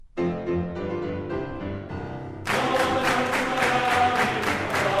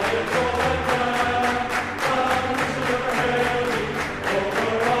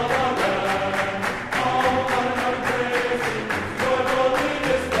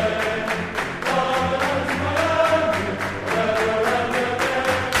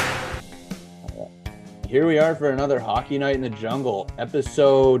here we are for another Hockey Night in the Jungle,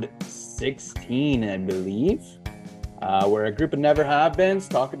 episode 16, I believe. We're a group of never have-beens,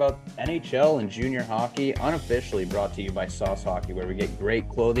 talk about NHL and junior hockey, unofficially brought to you by Sauce Hockey, where we get great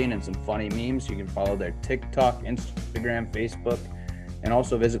clothing and some funny memes. You can follow their TikTok, Instagram, Facebook, and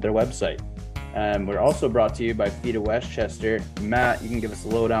also visit their website. We're also brought to you by Feet of Westchester. Matt, you can give us a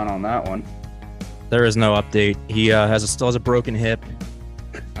lowdown on that one. There is no update. He still has a broken hip.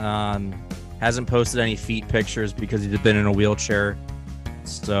 Hasn't posted any feet pictures because he's been in a wheelchair.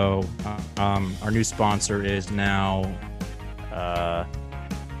 So our new sponsor is now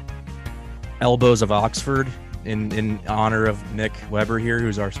Elbows of Oxford in honor of Nick Weber here,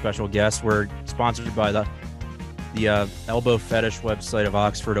 who's our special guest. We're sponsored by the Elbow Fetish website of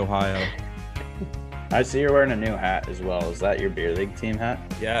Oxford, Ohio. I see you're wearing a new hat as well. Is that your beer league team hat?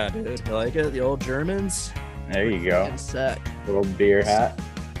 Yeah, dude. I like it. The old Germans. There you go. Sick. Little beer hat.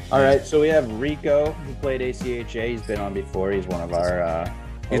 All right, so we have Rico, who played ACHA. He's been on before. He's one of our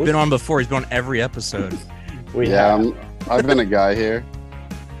He's been on before. He's been on every episode. I've been a guy here.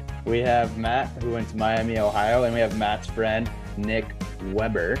 We have Matt, who went to Miami, Ohio, and we have Matt's friend, Nick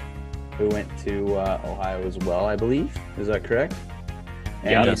Weber, who went to Ohio as well, I believe. Is that correct?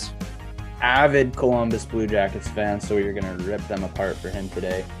 And Yes. Avid Columbus Blue Jackets fan, so we're going to rip them apart for him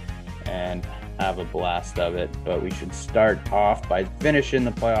today and have a blast of it. But we should start off by finishing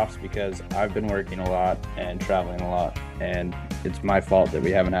the playoffs because I've been working a lot and traveling a lot, and it's my fault that we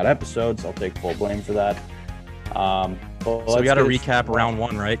haven't had episodes. I'll take full blame for that. So we got to recap round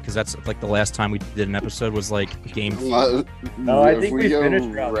one, right? Because that's like the last time we did an episode was like game. No, I think we finished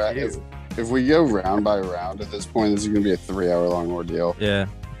round two. If we go round by round at this point, this is going to be a 3-hour-long ordeal. Yeah.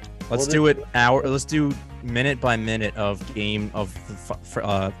 Let's do minute by minute of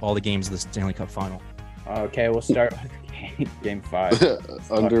all the games of the Stanley Cup final. Okay, we'll start with game 5.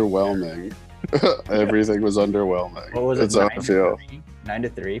 Underwhelming. Everything was underwhelming. What was it? That's how I feel.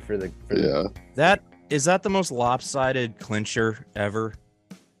 9-3 for the Yeah. Is that the most lopsided clincher ever?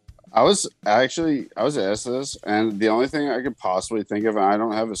 I was asked this, and the only thing I could possibly think of, and I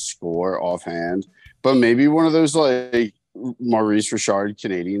don't have a score offhand, but maybe one of those like Maurice Richard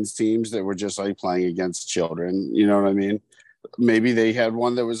Canadiens teams that were just like playing against children. You know what I mean? Maybe they had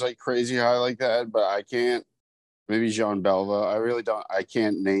one that was like crazy high like that, but I can't. Maybe Jean Belva. I really don't. I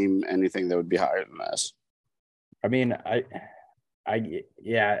can't name anything that would be higher than this. I mean,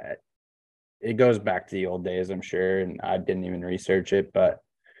 yeah, it goes back to the old days, I'm sure, and I didn't even research it, but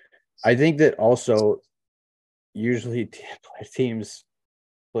I think that also usually teams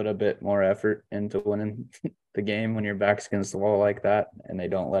put a bit more effort into winning the game when your back's against the wall like that, and they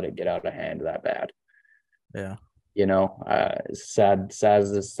don't let it get out of hand that bad. Yeah. You know, sad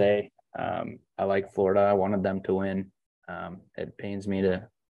as to say, I like Florida. I wanted them to win. It pains me to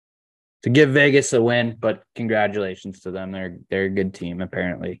give Vegas a win, but congratulations to them. They're a good team,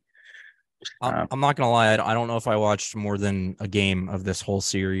 apparently. I'm not going to lie. I don't know if I watched more than a game of this whole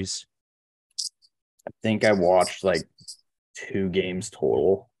series. I think I watched like 2 games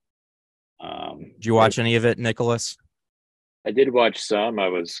total. Did you watch any of it, Nicholas? I did watch some. I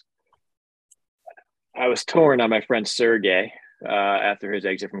was torn on my friend Sergey after his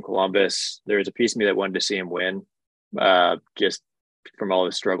exit from Columbus. There was a piece of me that wanted to see him win, just from all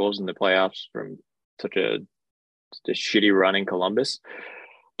the struggles in the playoffs from such a shitty run in Columbus.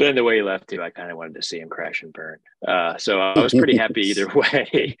 But then the way he left too, I kind of wanted to see him crash and burn. So I was pretty happy either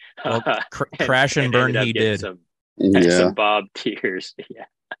way. Well, crash and burn he did. Some Bob tears. Yeah.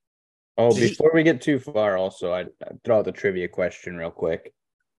 Oh, before we get too far, also, I'd throw out the trivia question real quick.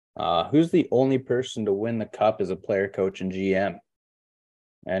 Who's the only person to win the cup as a player, coach, and GM?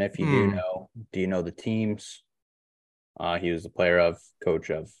 And if you do you know the teams he was the player of, coach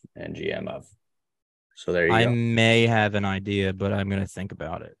of, and GM of? So there you go. I may have an idea, but I'm going to think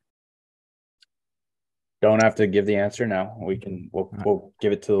about it. Don't have to give the answer now. We'll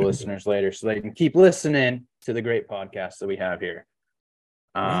give it to the listeners later so they can keep listening to the great podcast that we have here.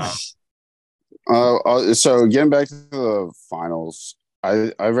 So getting back to the finals,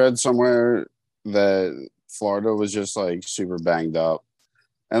 I read somewhere that Florida was just like super banged up,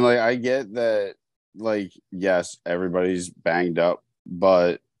 and like I get that, like, yes, everybody's banged up,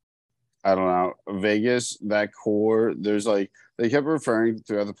 but I don't know, Vegas, that core, there's like, they kept referring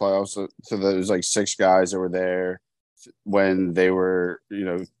throughout the playoffs to those like 6 guys that were there when they were,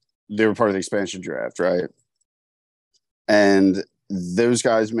 they were part of the expansion draft, right? And those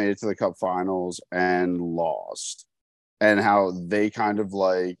guys made it to the Cup finals and lost. And how they kind of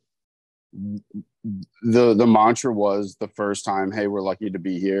like, the mantra was the first time, hey, we're lucky to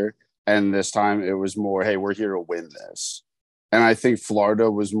be here. And this time it was more, hey, we're here to win this. And I think Florida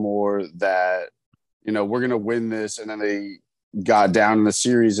was more that we're going to win this. And then they got down in the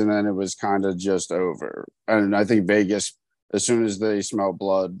series and then it was kind of just over. And I think Vegas, as soon as they smelled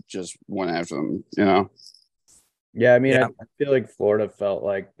blood, just went after them, Yeah, I mean, Yeah. I feel like Florida felt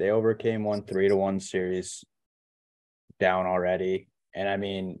like they overcame 3-1 series down already. And I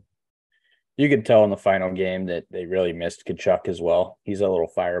mean, you could tell in the final game that they really missed Kachuk as well. He's a little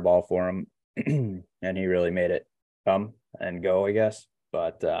fireball for him, and he really made it come and go, I guess.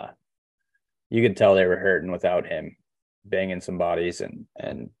 But you could tell they were hurting without him banging some bodies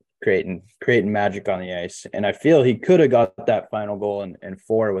and creating magic on the ice. And I feel he could have got that final goal in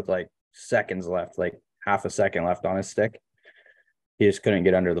 4 with like seconds left, like half a second left on his stick. He just couldn't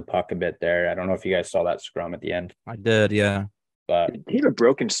get under the puck a bit there. I don't know if you guys saw that scrum at the end. I did, yeah. But he had a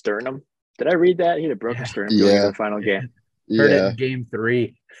broken sternum. Did I read that? He had a broken sternum going into the final game. Heard it in game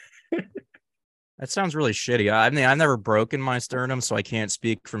 3. That sounds really shitty. I mean, I've never broken my sternum, so I can't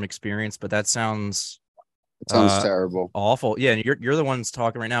speak from experience, but that sounds terrible. Awful. Yeah, and you're the ones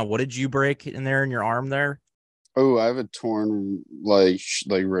talking right now. What did you break in there in your arm there? Oh, I have a torn like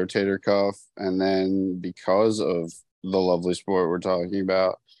rotator cuff, and then because of the lovely sport we're talking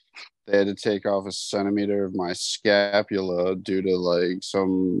about, they had to take off a centimeter of my scapula due to like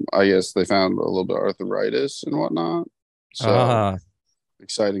some, I guess they found a little bit of arthritis and whatnot. So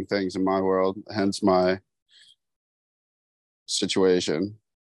exciting things in my world, hence my situation.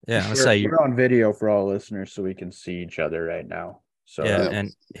 Yeah, we're on video for all listeners so we can see each other right now. So yeah,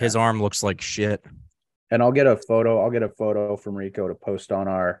 and his arm looks like shit. And I'll get a photo from Rico to post on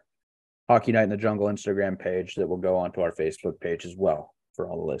our Hockey Night in the Jungle Instagram page that will go onto our Facebook page as well for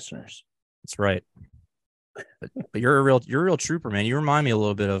all the listeners. That's right. But you're a real trooper, man. You remind me a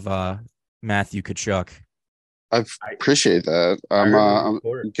little bit of Matthew Tkachuk. I appreciate that. I'm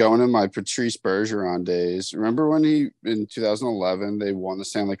going in my Patrice Bergeron days. Remember when in 2011 they won the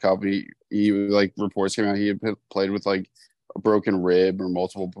Stanley Cup? He like reports came out he had played with like a broken rib or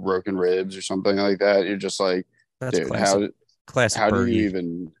multiple broken ribs or something like that. You're just like, that's dude, classic how do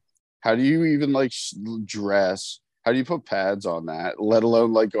you even like dress? How do you put pads on that? Let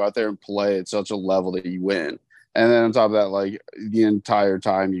alone like go out there and play at such a level that you win. And then on top of that, like the entire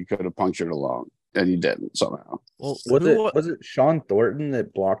time you could have punctured a lung. And he didn't somehow. Well, was it Sean Thornton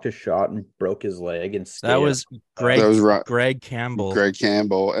that blocked a shot and broke his leg and that was Greg? That was Greg Campbell. Greg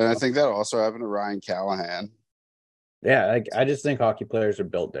Campbell, and I think that also happened to Ryan Callahan. Yeah, I just think hockey players are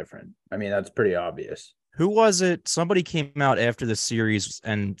built different. I mean, that's pretty obvious. Who was it? Somebody came out after the series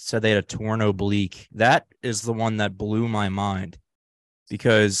and said they had a torn oblique. That is the one that blew my mind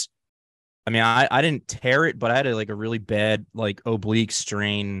because, I mean, I didn't tear it, but I had a really bad like oblique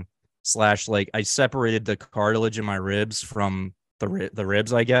strain. / like I separated the cartilage in my ribs from the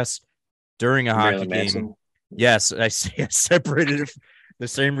ribs, I guess, during a hockey game. Yes, I separated it the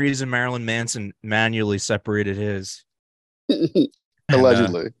same reason Marilyn Manson manually separated his.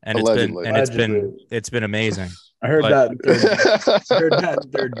 Allegedly. It's been amazing. I heard that in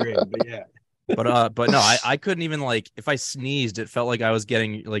third grade, but yeah. But no, I couldn't even like if I sneezed, it felt like I was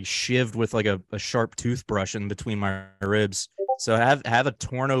getting like shivved with like a sharp toothbrush in between my ribs. So have a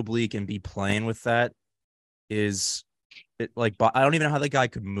torn oblique and be playing with that is it like I don't even know how that guy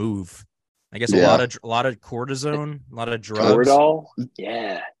could move. I guess a lot of cortisone, a lot of drugs. Toradol?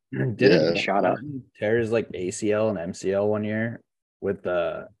 Yeah. Didn't shot up. Tear his like ACL and MCL one year with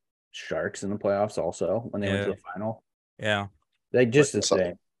the Sharks in the playoffs also when they went to the final. Yeah. Like just the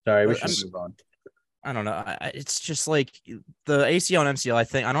same. Sorry, we should move on. I don't know. It's just like the ACL and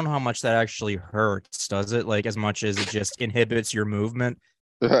MCL. I don't know how much that actually hurts. Does it like as much as it just inhibits your movement?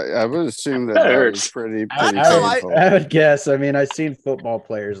 I would assume that hurts pretty painful. I would guess. I mean, I've seen football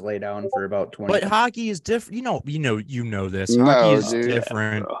players lay down for about 20. But hockey is different. You know this. No, hockey is dude.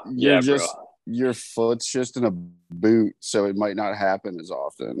 different. Your foot's just in a boot, so it might not happen as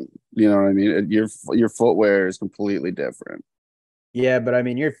often. You know what I mean? Your footwear is completely different. Yeah, but I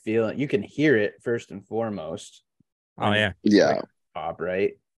mean, you can hear it first and foremost. Oh yeah. Yeah. Pop,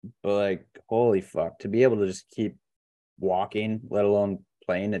 right? But like, holy fuck, to be able to just keep walking, let alone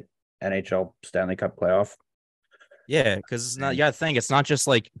playing at NHL Stanley Cup playoff. Yeah, because it's not. You gotta think it's not just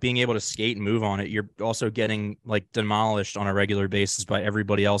like being able to skate and move on it. You're also getting like demolished on a regular basis by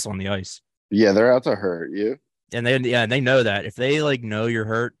everybody else on the ice. Yeah, they're out to hurt you. And they know that if they like know you're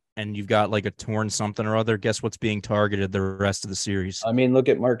hurt and you've got like a torn something or other, guess what's being targeted the rest of the series? I mean, look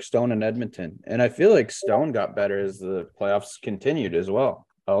at Mark Stone in Edmonton. And I feel like Stone got better as the playoffs continued as well.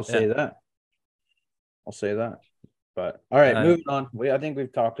 I'll say that. But all right, moving on. I think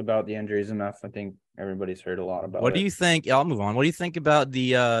we've talked about the injuries enough. I think everybody's heard a lot about it. What do you think? I'll move on. What do you think about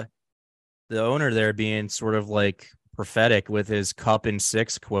the owner there being sort of like prophetic with his cup in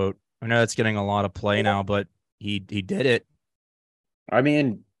 6 quote I know it's getting a lot of play now, but he did it. I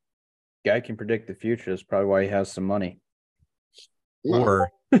mean, guy can predict the future. That's probably why he has some money.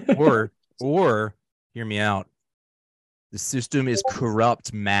 Or hear me out. The system is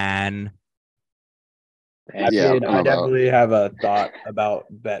corrupt, man. I mean, I definitely have a thought about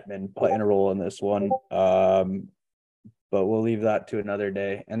Bettman playing a role in this one. But we'll leave that to another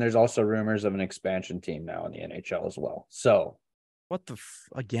day. And there's also rumors of an expansion team now in the NHL as well. So what the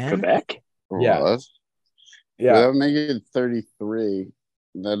again? Quebec? Yeah. What? Yeah. That make it 33.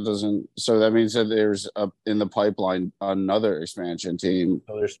 That doesn't. So that means that there's in the pipeline another expansion team.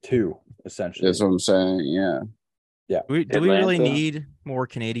 So there's two essentially. That's what I'm saying. Yeah. Yeah. Do we really need more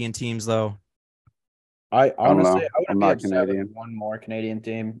Canadian teams though? I honestly, I'm not Canadian. One more Canadian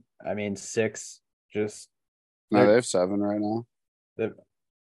team. I mean, 6. Just no, they have 7 right now. They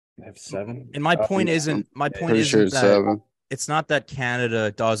have 7. And my point isn't Sure that 7. It's not that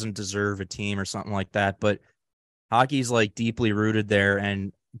Canada doesn't deserve a team or something like that, but hockey's like deeply rooted there.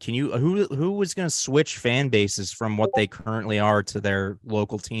 And can you who was going to switch fan bases from what they currently are to their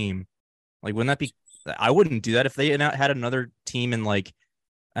local team? Like, wouldn't that be? I wouldn't do that if they had another team in like.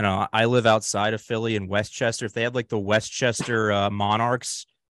 I don't know. I live outside of Philly in Westchester. If they had like the Westchester Monarchs,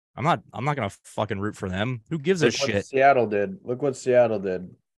 I'm not gonna fucking root for them. Who gives a shit? Seattle did. Look what Seattle did.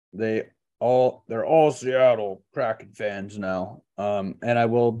 They're all Seattle Kraken fans now. And I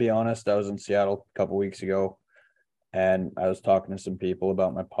will be honest, I was in Seattle a couple weeks ago, and I was talking to some people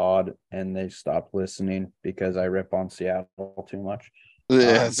about my pod, and they stopped listening because I rip on Seattle too much.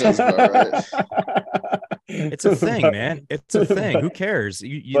 Yeah, sounds about right. It's a thing, man. It's a thing. Who cares?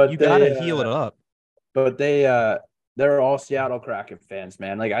 You gotta heal it up. But they're all Seattle Kraken fans,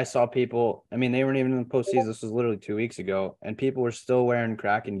 man. Like, I saw people. I mean, they weren't even in the postseason. This was literally 2 weeks ago, and people were still wearing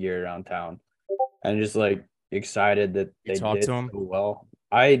Kraken gear around town, and just like excited that they did so well.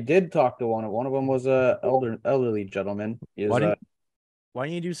 I did talk to one. One of them was a elderly gentleman. Why didn't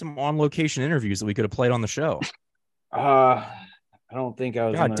you do some on location interviews that we could have played on the show? I don't think I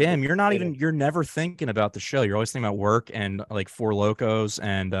was. God damn, you're never thinking about the show. You're always thinking about work and like Four Locos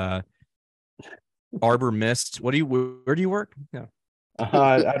and Arbor Mist. Where do you work? Yeah.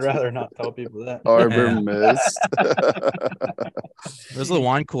 I'd rather not tell people that. Arbor Mist. Those are the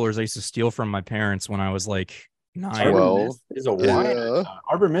wine coolers I used to steal from my parents when I was like 9. 12. Is a wine. Yeah.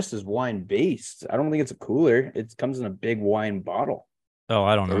 Arbor Mist is wine based. I don't think it's a cooler. It comes in a big wine bottle. Oh,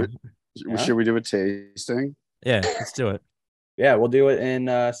 I don't know. Should we do a tasting? Yeah, let's do it. Yeah, we'll do it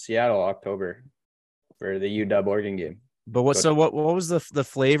in Seattle, October, for the UW Oregon game. But what was the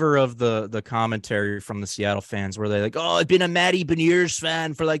flavor of the commentary from the Seattle fans? Were they like, "Oh, I've been a Matty Beniers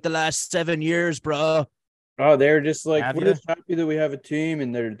fan for like the last 7 years, bro"? Oh, they're just like, we're just happy that we have a team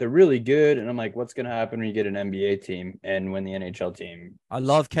and they're really good. And I'm like, what's gonna happen when you get an NBA team and win the NHL team? I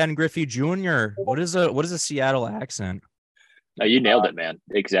love Ken Griffey Jr. What is a Seattle accent? No, you nailed it, man.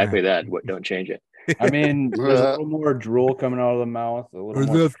 Exactly that. Don't change it. I mean, there's a little more drool coming out of the mouth. I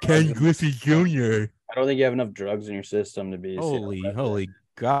love Ken Griffey Jr. I don't think you have enough drugs in your system to be. Holy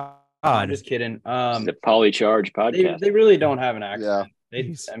God! I'm just kidding. It's a polycharge podcast. They really don't have an accent.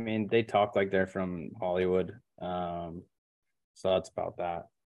 Yeah. They talk like they're from Hollywood. So that's about that.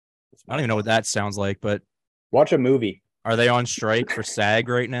 I don't even know what that sounds like, but watch a movie. Are they on strike for SAG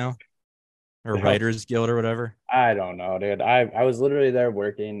right now? Or Writers Guild or whatever? I don't know, dude. I was literally there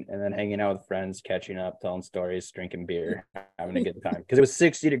working and then hanging out with friends, catching up, telling stories, drinking beer, having a good time. Because it was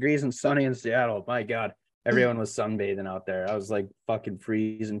 60 degrees and sunny in Seattle. My God. Everyone was sunbathing out there. I was like fucking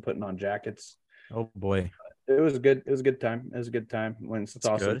freezing, putting on jackets. Oh boy. It was good. It was a good time. It was a good time. It's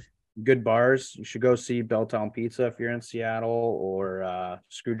awesome. Good bars. You should go see Belltown Pizza if you're in Seattle, or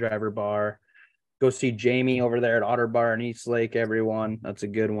Screwdriver Bar. Go see Jamie over there at Otter Bar in East Lake, everyone. That's a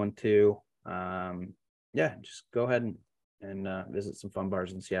good one too. Yeah, just go ahead and visit some fun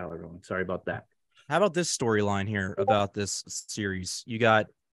bars in Seattle, everyone. Sorry about that. How about this storyline here about this series? You got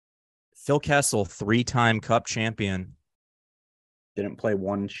Phil Kessel, 3-time Cup champion. Didn't play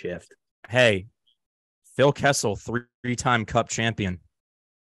one shift. Hey, Phil Kessel, 3-time Cup champion.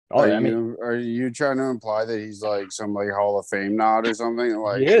 Oh, are you trying to imply that he's like some like Hall of Fame nod or something?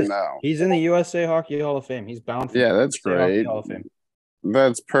 Like, he is. No, he's in the USA Hockey Hall of Fame. He's bound for that's great. Hall of Fame.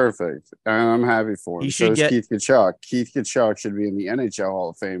 That's perfect, and I'm happy for him. So is Keith Tkachuk. Keith Tkachuk should be in the NHL Hall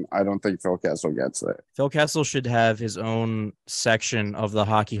of Fame. I don't think Phil Kessel gets there. Phil Kessel should have his own section of the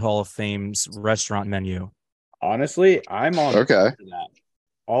Hockey Hall of Fame's restaurant menu. Honestly, I'm on for that.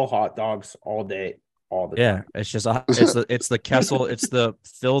 All hot dogs all day, all the time. Yeah, it's just it's the Kessel, it's the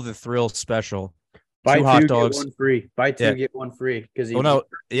Phil the Thrill special. Buy Two hot two, dogs. get one free. Buy two, Yeah. get one free. Because Oh no,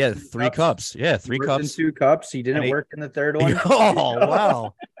 yeah, 3 cups. Yeah, 3 worked in cups. 2 cups. He didn't work in the third one. Oh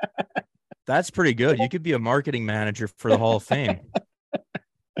wow, that's pretty good. You could be a marketing manager for the Hall of Fame.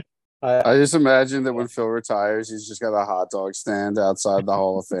 I just imagine that when Phil retires, he's just got a hot dog stand outside the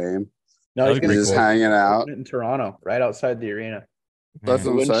Hall of Fame. No, he's That'd be gonna pretty just cool. hanging out. in Toronto, right outside the arena. That's Yeah.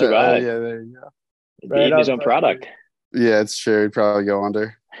 what I'm Wouldn't saying. survive. Yeah, there you go. Right, eating his own product. Yeah, it's true. He'd probably go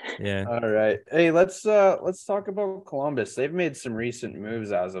under. Yeah. All right. Hey, let's talk about Columbus. They've made some recent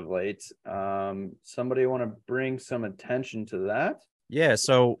moves as of late. Somebody want to bring some attention to that? Yeah,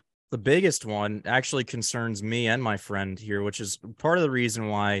 so the biggest one actually concerns me and my friend here, which is part of the reason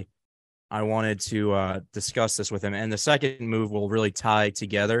why I wanted to discuss this with him. And the second move will really tie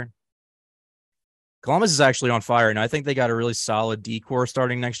together. Columbus is actually on fire, and I think they got a really solid decor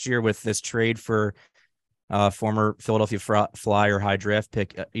starting next year with this trade for former Philadelphia Flyer high draft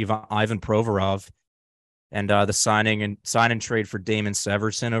pick Ivan Provorov, and the sign and trade for Damon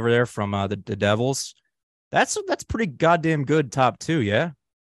Severson over there from the Devils. That's pretty goddamn good. Top 2, yeah.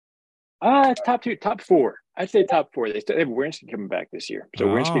 Top 2, top 4. I'd say top 4. They still have Werenski coming back this year. So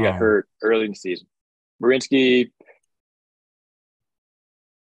Werenski got hurt early in the season. Werenski,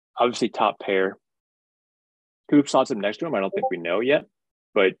 obviously top pair. Who slots him next to him? I don't think we know yet.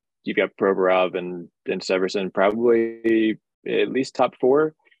 But you've got Provorov and Severson, probably at least top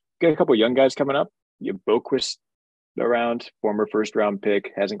 4. Got a couple of young guys coming up. You have Boquist around, former first-round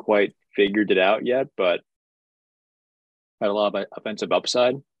pick, hasn't quite figured it out yet, but had a lot of offensive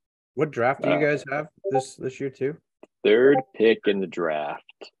upside. What draft do you guys have this year too? 3rd pick in the draft.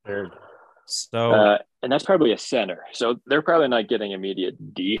 3rd. So, and that's probably a center. So they're probably not getting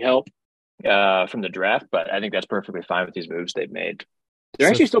immediate D help from the draft, but I think that's perfectly fine with these moves they've made. They're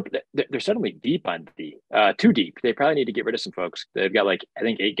actually still they're suddenly deep on D, too deep. They probably need to get rid of some folks. They've got like I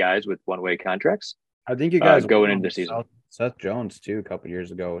think 8 guys with one-way contracts. I think you guys going into the season. Seth Jones too a couple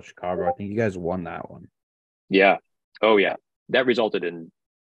years ago with Chicago. I think you guys won that one. Yeah. Oh yeah. That resulted in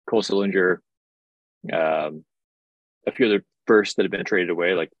Cole Sillinger, a few other firsts that have been traded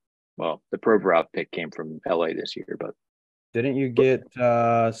away. Like, well, the Provorov pick came from LA this year, but didn't you get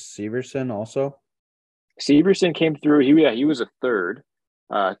Severson also? Severson came through. He was a third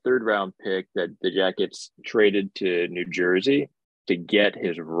round pick that the Jackets traded to New Jersey to get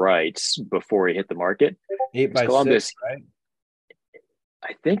his rights before he hit the market. 8 by Columbus, 6, right?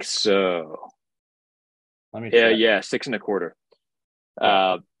 I think so. Let me check. Yeah, 6 1/4.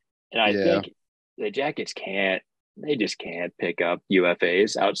 And I think the Jackets just can't pick up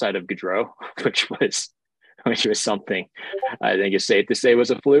UFAs outside of Gaudreau, which was something I think is safe to say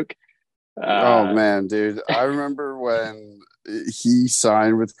was a fluke. Oh man, dude. I remember when he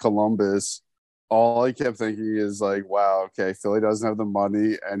signed with Columbus, all I kept thinking is like, wow, okay, Philly doesn't have the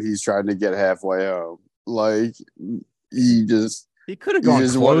money and he's trying to get halfway home. Like he could have gone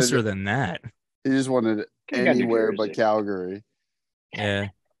closer than that. He just wanted anywhere but Calgary. Yeah.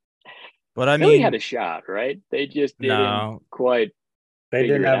 But I Philly mean, had a shot, right? They just didn't quite. They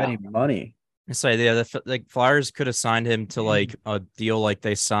didn't have any money. I say, yeah, the Flyers could have signed him to like a deal like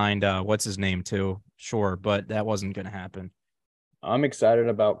they signed what's his name to, sure, but that wasn't going to happen. I'm excited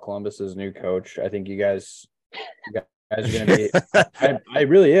about Columbus's new coach. I think you guys are going to be. I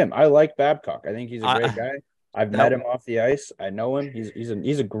really am. I like Babcock. I think he's a great guy. I've met him off the ice. I know him.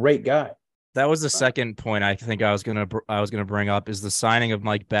 He's a great guy. That was the second point I think I was gonna bring up is the signing of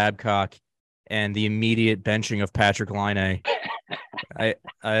Mike Babcock and the immediate benching of Patrick Laine. I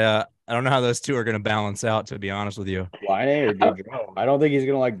don't know how those two are gonna balance out, to be honest with you. Laine or Gaudreau? I don't think he's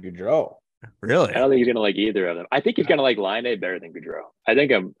gonna like Gaudreau. Really? I don't think he's gonna like either of them. I think he's gonna like Laine better than Gaudreau. I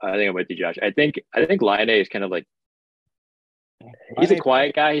think I'm with you, Josh. I think Laine is kind of like he's a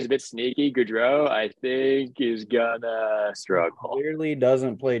quiet guy. He's a bit sneaky. Gaudreau, I think, is gonna struggle. Clearly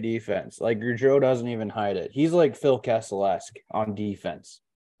doesn't play defense. Like Gaudreau doesn't even hide it. He's like Phil Kessel-esque on defense.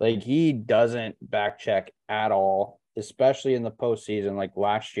 Like he doesn't back check at all, especially in the postseason. Like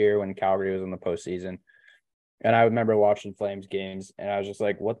last year when Calgary was in the postseason, and I remember watching Flames games, and I was just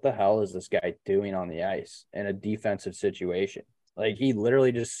like, "What the hell is this guy doing on the ice in a defensive situation?" Like he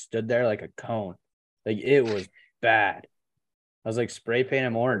literally just stood there like a cone. Like it was bad. I was like, spray paint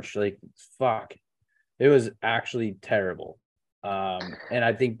him orange. Like, fuck. It was actually terrible. And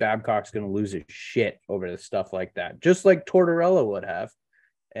I think Babcock's going to lose his shit over the stuff like that, just like Tortorella would have.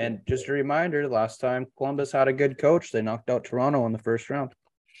 And just a reminder, last time Columbus had a good coach, they knocked out Toronto in the first round.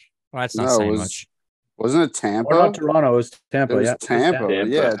 Well, that's not saying much. Wasn't it Tampa? Or not Toronto, it was Tampa. It was Tampa.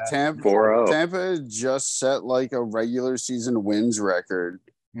 Yeah, Tampa 4-0. Tampa just set like a regular season wins record,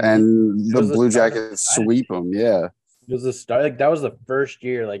 and the Blue Jackets sweep them. Yeah. It was the start. Like that was the first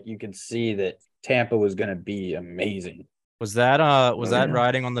year. Like you could see that Tampa was going to be amazing. Was that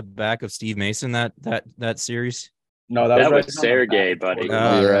riding on the back of Steve Mason that series? No, That right was on the back Sergey, of buddy.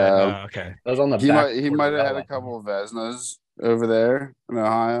 Tortorella. Right. Oh, okay. That was on the He back. He might have had a couple of Vesnas over there in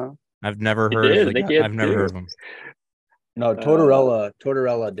Ohio. I've never He heard did. of I think the he guy. had I've never two. heard of him. No,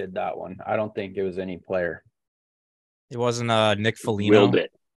 Tortorella did that one. I don't think it was any player. It wasn't Nick Foligno. Willed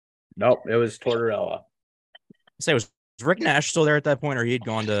it. Nope, it was Tortorella. Say, was Rick Nash still there at that point, or he had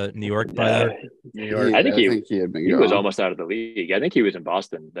gone to New York by then? New York. I think he had been he gone. was almost out of the league. I think he was in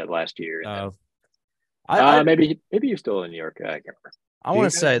Boston that last year. Maybe he was still in New York. I can't remember. I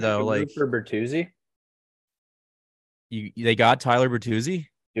want to say though, like for Bertuzzi, they got Tyler Bertuzzi.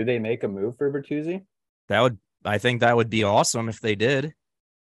 Do they make a move for Bertuzzi? I think that would be awesome if they did.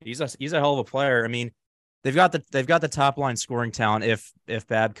 He's a hell of a player. I mean, they've got the top line scoring talent. If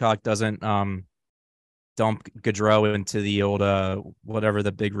Babcock doesn't dump Gaudreau into the old whatever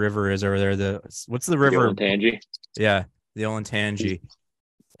the big river is over there. What's the river? The Olentangy. Yeah, the Olentangy.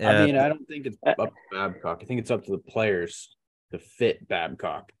 I mean, I don't think it's up to Babcock. I think it's up to the players to fit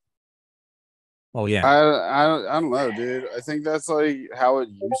Babcock. Oh yeah. I don't know, dude. I think that's like how it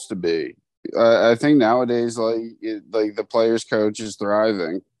used to be. I think nowadays, like the players' coach is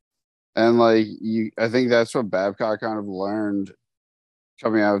thriving, and I think that's what Babcock kind of learned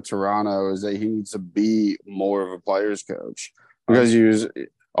coming out of Toronto is that he needs to be more of a players' coach because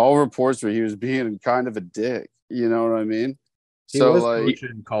all reports were he was being kind of a dick. You know what I mean? He was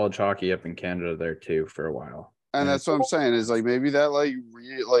coaching college hockey up in Canada there too for a while. And that's what I'm saying is like maybe that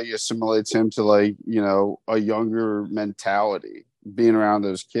assimilates him to a younger mentality being around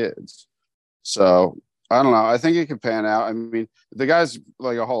those kids. So I don't know. I think it could pan out. I mean, the guy's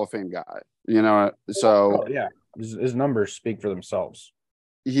like a Hall of Fame guy, so yeah, his numbers speak for themselves.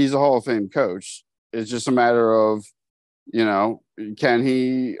 He's a Hall of Fame coach. It's just a matter of, can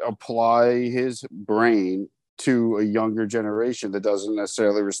he apply his brain to a younger generation that doesn't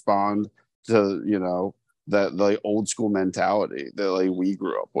necessarily respond to, that old school mentality that we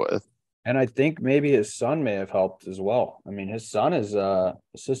grew up with. And I think maybe his son may have helped as well. I mean, his son is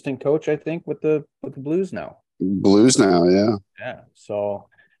assistant coach, I think, with the Blues now. Yeah. Yeah. So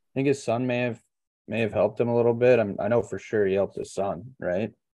I think his son may have helped him a little bit. I know for sure he helped his son,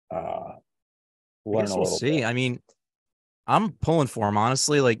 right? We'll see. Bit. I mean, I'm pulling for him,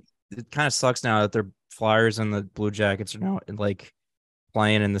 honestly. Like, it kind of sucks now that their Flyers and the Blue Jackets are now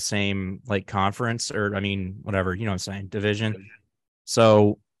playing in the same conference, or whatever, you know what I'm saying, division.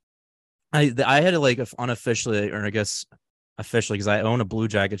 So I had to unofficially, or I guess officially, because I own a Blue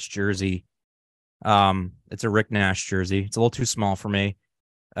Jackets jersey. It's a Rick Nash jersey. It's a little too small for me.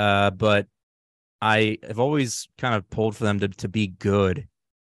 But I have always kind of pulled for them to be good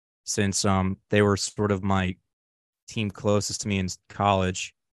since they were sort of my team closest to me in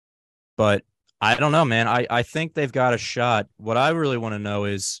college. But I don't know, man. I think they've got a shot. What I really want to know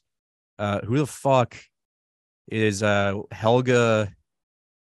is who the fuck is Helga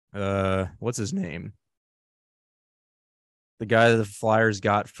what's his name? The guy that the Flyers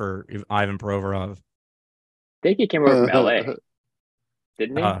got for Ivan Provorov. I think he came over from LA.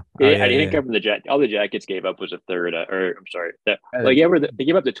 Didn't he? I didn't come from the Jackets. All the Jackets gave up was a third, they gave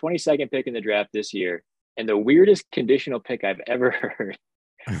up the 22nd pick in the draft this year, and the weirdest conditional pick I've ever heard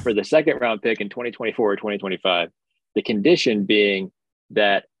for the second round pick in 2024 or 2025. The condition being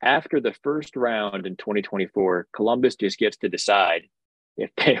that after the first round in 2024, Columbus just gets to decide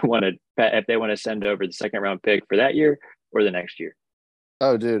if they want to send over the second round pick for that year or the next year.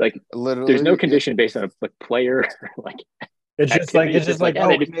 Oh, dude! Literally, there's no condition based on a player. It's just like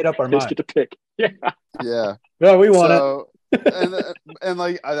we made up our mind. Just get the pick. Yeah. Yeah. Well, we want it. and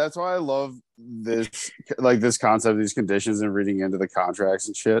that's why I love this concept of these conditions and reading into the contracts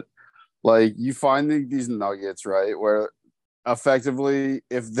and shit. You find these nuggets, right, where effectively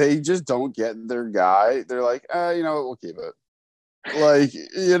if they just don't get their guy, they're like, we'll keep it.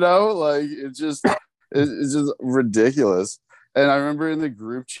 It's just ridiculous. And I remember in the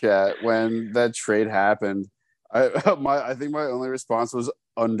group chat when that trade happened, I think my only response was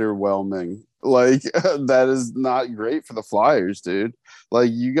underwhelming. That is not great for the Flyers, dude.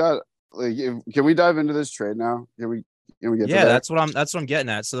 Can we dive into this trade now? Can we get to that? That's what I'm getting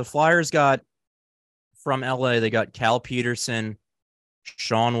at. So the Flyers got from LA, they got Cal Peterson,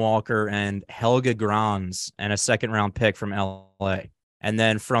 Sean Walker, and Helga Grans, and a second round pick from LA. And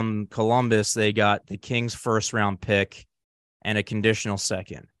then from Columbus, they got the Kings' first round pick and a conditional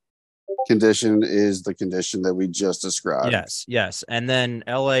second. Condition is the condition that we just described. Yes. And then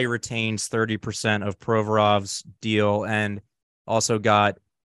LA retains 30% of Provorov's deal and also got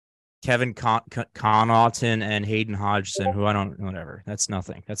Kevin Connaughton and Hayden Hodgson, who I don't, whatever. That's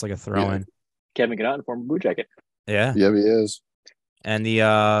nothing. That's like a throw-in. Kevin Connaughton, former Blue Jacket. Yeah. Yeah, he is. And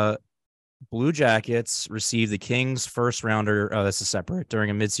the Blue Jackets received the Kings first rounder. Oh, this is separate during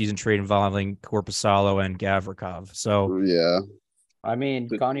a midseason trade involving Korpisalo and Gavrikov. So Yeah. I mean,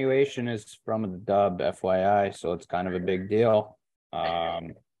 continuation is from the Dub, FYI, so it's kind of a big deal.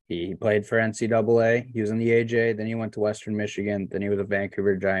 He played for NCAA. He was in the AJ, then he went to Western Michigan, then he was a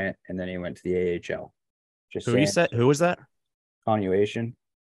Vancouver Giant, and then he went to the AHL. Just who saying. you said? Who was that? Continuation.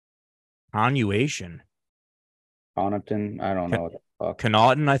 Connaughton. Connaughton. I don't know what the fuck.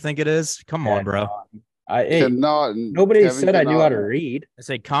 Connaughton, I think it is. Come on, bro. Nobody Kevin said I knew how to Connaughton. read. I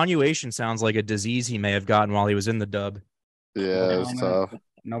say continuation sounds like a disease he may have gotten while he was in the Dub. Yeah, it's tough.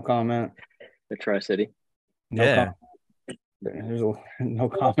 No comment. The Tri-City. No Yeah. comment. There's no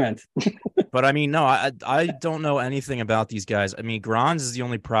comment. But I mean, no, I don't know anything about these guys. I mean, Granz is the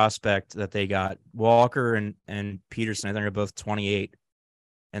only prospect that they got. Walker and Peterson, I think, are both 28,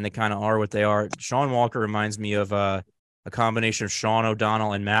 and they kind of are what they are. Sean Walker reminds me of a combination of Sean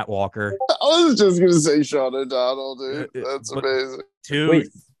O'Donnell and Matt Walker. I was just gonna say Sean O'Donnell, dude. That's But amazing.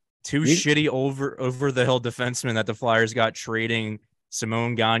 Two shitty over the hill defensemen that the Flyers got trading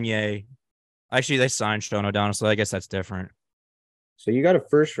Simone Gagne. Actually, they signed Sean O'Donnell, so I guess that's different. So you got a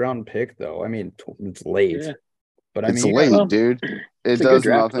first round pick, though. I mean, it's late, but It's late, dude. It does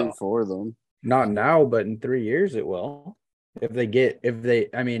nothing for them. Not now, but in 3 years it will.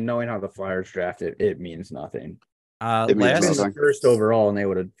 I mean, knowing how the Flyers draft it means nothing. It means nothing. First overall, and they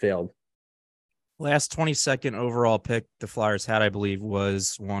would have failed. Last 22nd overall pick the Flyers had, I believe,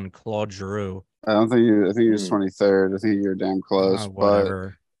 was one Claude Giroux. I think he was 23rd. I think you're damn close.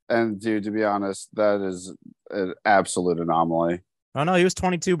 Whatever. And dude, to be honest, that is an absolute anomaly. Oh no, he was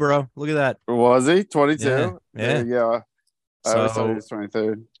 22, bro. Look at that. Was he 22? Yeah. There you go. I always thought he was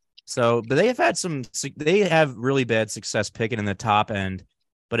 23rd. So, but they have really bad success picking in the top end.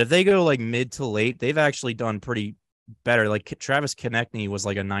 But if they go like mid to late, they've actually done pretty better. Like Travis Konechny was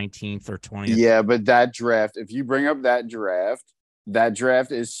like a 19th or 20th. Yeah, but that draft, if you bring up that draft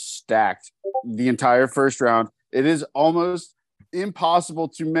is stacked. The entire first round, it is almost impossible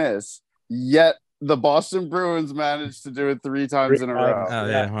to miss. Yet the Boston Bruins managed to do it 3 times in a row. Oh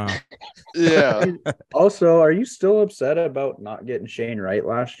yeah, wow. Yeah. Also, are you still upset about not getting Shane Wright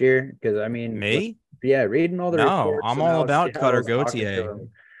last year? Because I mean, Me? Reading all the reports. I'm all about Cutter Gauthier.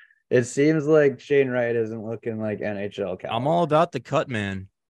 It seems like Shane Wright isn't looking like NHL caliber. I'm all about the cut man.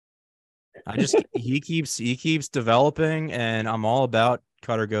 He keeps developing, and I'm all about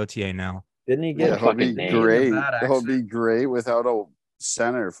Cutter Gauthier now. Didn't he get he'll be great. He'll be great without a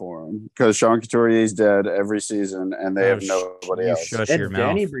center for him because Sean Couturier's dead every season, and they have nobody else. Shush and your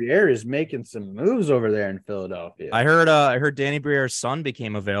Danny mouth. Briere is making some moves over there in Philadelphia. I heard Danny Briere's son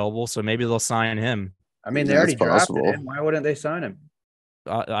became available, so maybe they'll sign him. I mean, they already drafted him. Why wouldn't they sign him?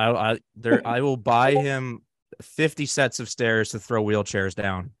 I will buy him 50 sets of stairs to throw wheelchairs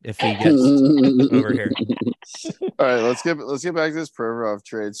down if he gets over here. All right, let's get back to this Provorov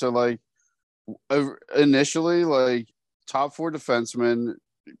trade. So, like, initially, like, top 4 defensemen,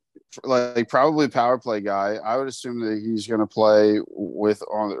 like probably power play guy. I would assume that he's going to play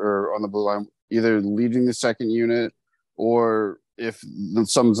on the blue line, either leading the second unit, or if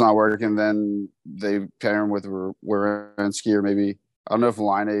something's not working, then they pair him with Werenski, or maybe I don't know if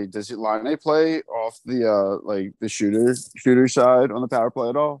Line play off the like the shooter side on the power play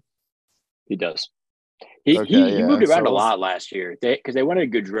at all? He does. He moved around a lot last year because they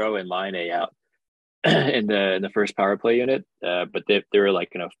wanted Gaudreau and Line out in the first power play unit, but they were like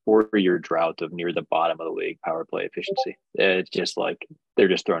in a 4-year drought of near the bottom of the league power play efficiency. It's just like they're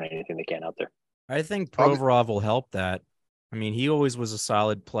just throwing anything they can out there. I think Provorov will help that. I mean, he always was a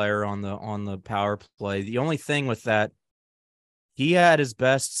solid player on the power play. The only thing with that, he had his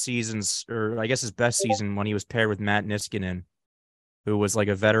best seasons, or I guess his best season when he was paired with Matt Niskanen, who was like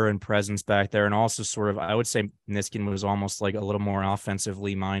a veteran presence back there, and also sort of, I would say Niskanen was almost like a little more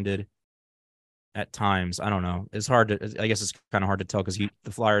offensively minded at times. I don't know. It's kind of hard to tell because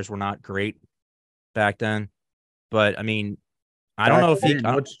the Flyers were not great back then. But I mean, I don't know if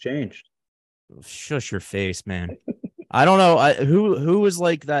what's changed. Shush your face, man. I don't know. Who was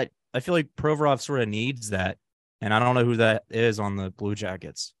like that. I feel like Provorov sort of needs that, and I don't know who that is on the Blue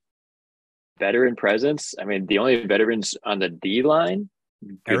Jackets. Veteran presence. I mean, the only veterans on the D line,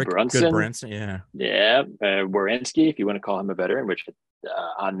 Goodbranson, yeah. Werenski, if you want to call him a veteran, which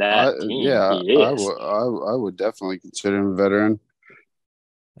on that team, he is. I would definitely consider him a veteran.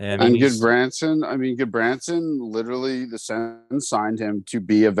 Yeah, I mean, and Goodbranson, literally the Sens signed him to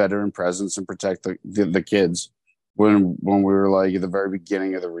be a veteran presence and protect the kids when we were like at the very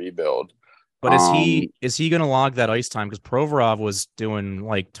beginning of the rebuild. But is he going to log that ice time? Because Provorov was doing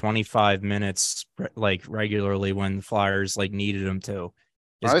like 25 minutes like regularly when the Flyers like needed him to.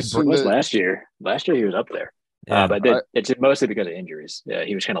 I It was last year. Last year he was up there. Yeah. But it's mostly because of injuries. Yeah,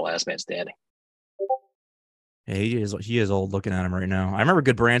 he was kind of last man standing. Yeah, he is old looking at him right now. I remember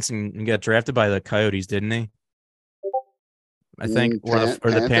Goodbranson got drafted by the Coyotes, didn't he? I think or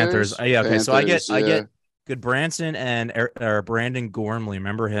the Panthers. Yeah, okay. So I get Goodbranson and Brandon Gormley.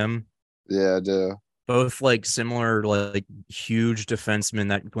 Remember him? Yeah, I do. Both like similar, like huge defensemen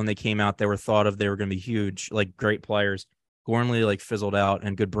that when they came out, they were going to be huge, like great players. Gormley like fizzled out,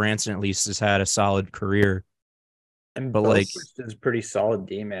 and Goodbranson at least has had a solid career. And but like is pretty solid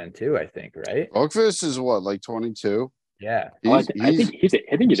D man too, I think, right? Bookfist is what, like 22? Yeah, I think he's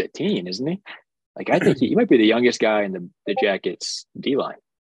a teen, isn't he? Like I think he might be the youngest guy in the Jackets D line,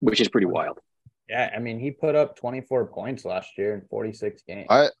 which is pretty wild. Yeah, I mean, he put up 24 points last year in 46 games.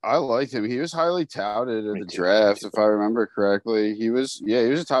 I liked him. He was highly touted at the draft, if I remember correctly. He was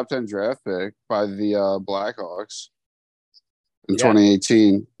a top 10 draft pick by the Blackhawks in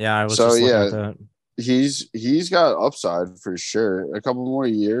 2018. Yeah, I was just looking at that. He's got upside for sure. A couple more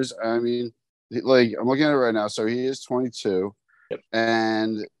years. I mean, like I'm looking at it right now. So he is 22,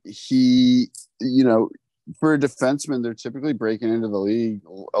 and he, for a defenseman, they're typically breaking into the league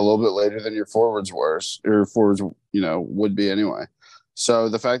a little bit later than your forwards would be anyway. So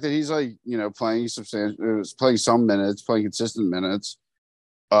the fact that he's like, playing some minutes, playing consistent minutes,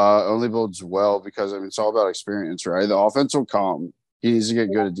 only bodes well because it's all about experience, right? The offense will come. He needs to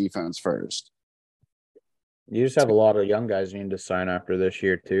get good at defense first. You just have a lot of young guys need to sign after this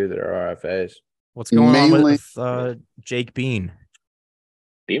year too that are RFAs. What's going on with Jake Bean?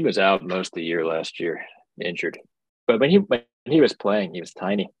 Bean was out most of the year last year, injured. But when he was playing, he was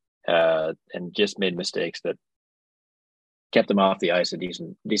tiny and just made mistakes that kept him off the ice a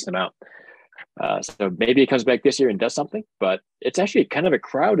decent amount. So maybe he comes back this year and does something. But it's actually kind of a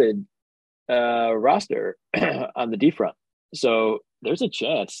crowded roster on the D front. So there's a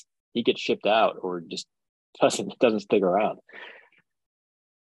chance he gets shipped out or just doesn't stick around.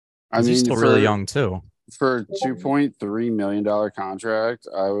 He's still really young too. For a $2.3 million contract,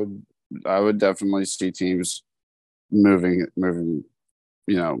 I would definitely see teams moving,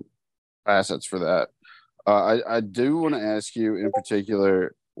 assets for that. I do want to ask you in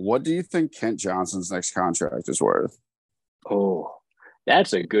particular, what do you think Kent Johnson's next contract is worth? Oh,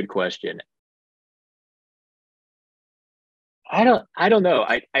 that's a good question. I don't know.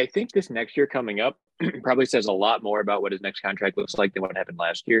 I think this next year coming up probably says a lot more about what his next contract looks like than what happened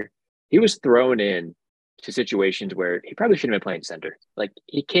last year. He was thrown in to situations where he probably shouldn't have been playing center. Like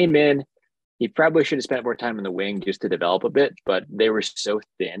he came in, he probably should have spent more time in the wing just to develop a bit, but they were so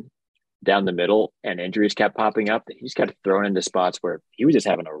thin down the middle and injuries kept popping up that he just got thrown into spots where he was just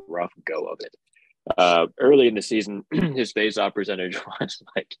having a rough go of it. Early in the season, his face-off percentage was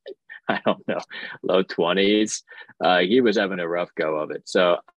like, I don't know, low 20s. He was having a rough go of it.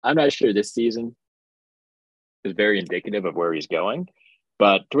 So I'm not sure this season is very indicative of where he's going.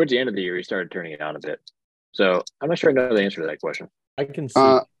 But towards the end of the year, he started turning it on a bit. So I'm not sure I know the answer to that question. I can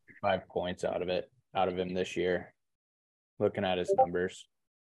see 5 points out of him this year, looking at his numbers.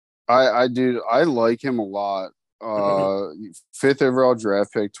 I like him a lot. 5th overall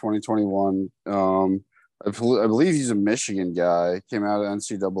draft pick, 2021. I believe he's a Michigan guy. Came out of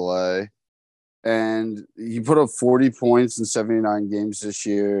NCAA, and he put up 40 points in 79 games this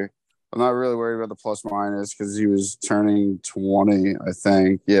year. I'm not really worried about the plus minus because he was turning 20, I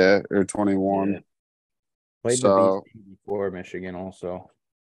think. Yeah, or 21. Yeah. Played the BC before Michigan also.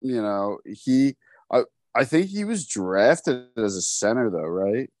 I think he was drafted as a center though,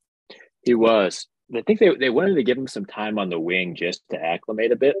 right? He was. I think they wanted to give him some time on the wing just to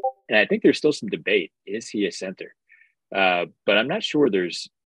acclimate a bit. And I think there's still some debate. Is he a center? But I'm not sure that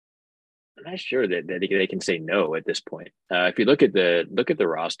they can say no at this point. If you look at the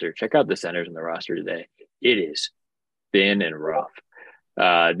roster, check out the centers in the roster today. It is thin and rough.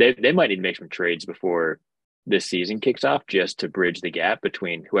 They might need to make some trades before this season kicks off just to bridge the gap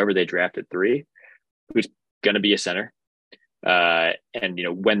between whoever they drafted 3, who's going to be a center, and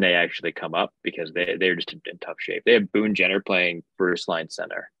when they actually come up, because they're just in tough shape. They have Boone Jenner playing first line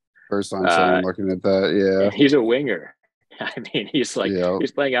center. I'm looking at that. Yeah, he's a winger. I mean, he's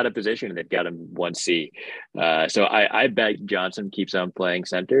playing out of position, and they've got him 1C. So I bet Johnson keeps on playing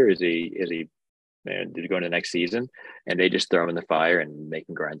center. Is he go into the next season, and they just throw him in the fire and make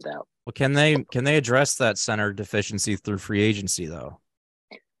him grind it out. Well, can they address that center deficiency through free agency though?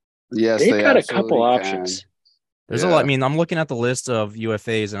 Yes, they've got a couple options. There's a lot. I mean, I'm looking at the list of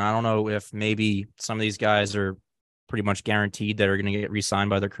UFAs, and I don't know if maybe some of these guys are pretty much guaranteed that are going to get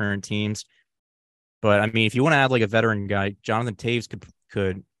re-signed by their current teams. But I mean, if you want to add like a veteran guy, Jonathan Taves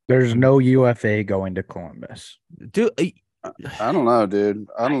could. There's no UFA going to Columbus. Do I don't know, dude.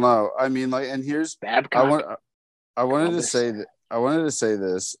 I don't know. I mean, like, and here's Babcock. I wanted to say that I wanted to say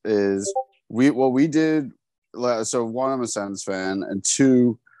this is what we did. So one, I'm a Sens fan, and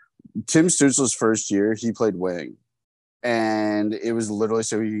two, Tim Stützle's first year he played wing, and it was literally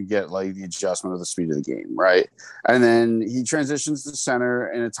so he could get like the adjustment of the speed of the game, right? And then he transitions to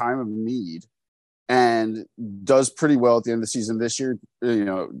center in a time of need, and does pretty well at the end of the season. This year,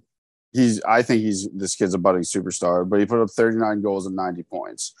 I think this kid's a budding superstar, but he put up 39 goals and 90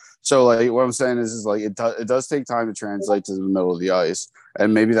 points. So like what I'm saying is like it does take time to translate to the middle of the ice.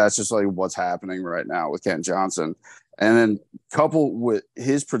 And maybe that's just like what's happening right now with Kent Johnson. And then coupled with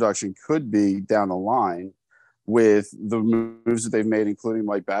his production could be down the line with the moves that they've made, including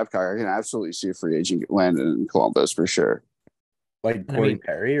Mike Babcock. I can absolutely see a free agent landing in Columbus for sure. Like Corey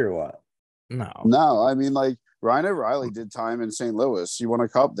Perry or what? No, I mean, like Ryan O'Reilly did time in St. Louis. He won a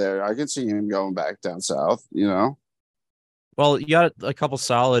cup there. I could see him going back down south, Well, you got a couple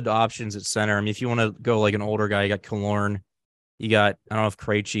solid options at center. I mean, if you want to go like an older guy, you got Killorn. You got, I don't know if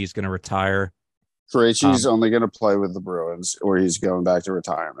Krejci is going to retire. Krejci's only going to play with the Bruins, or he's going back to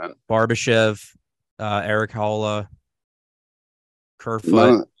retirement. Barbashev, Eric Holla,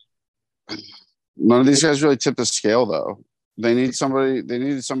 Kerfoot. None of these guys really tip the scale, though. They need somebody. They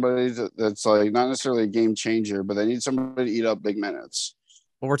need somebody that's like not necessarily a game changer, but they need somebody to eat up big minutes.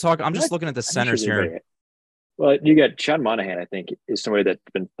 Well, we're talking. I'm just looking at the centers here. Well, you got Sean Monahan, I think, is somebody that's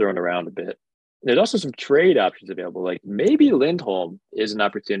been thrown around a bit. There's also some trade options available. Like maybe Lindholm is an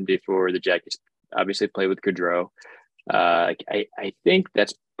opportunity for the Jackies. Obviously, play with Gaudreau. I think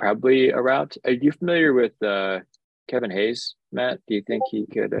that's probably a route. Are you familiar with Kevin Hayes, Matt? Do you think he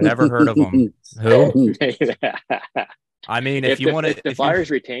could? Never heard of him. Who? I mean, if you want to, if the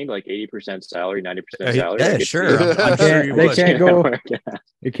Flyers retained like 80% salary, 90% salary, yeah, sure. I'm sure you they would. can't go.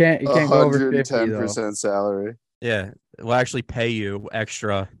 You can't go over 110% salary. Yeah, we'll actually pay you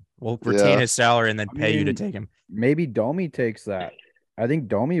extra. We'll retain his salary and then pay you to take him. Maybe Domi takes that. I think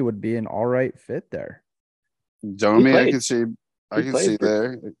Domi would be an all right fit there. Domi, I can see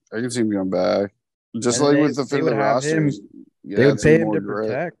there. I can see him going back. Just like with the fit of the roster. They would pay him to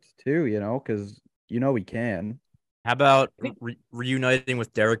protect too, because he can. How about reuniting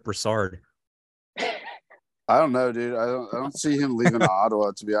with Derek Brassard? I don't know, dude. I don't see him leaving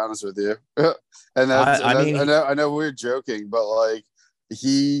Ottawa, to be honest with you. And I know we're joking, but like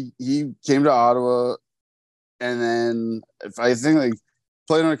he came to Ottawa, and then I think like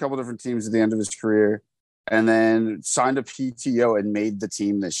played on a couple different teams at the end of his career, and then signed a PTO and made the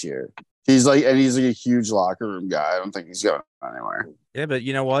team this year. He's like a huge locker room guy. I don't think he's going anywhere. Yeah, but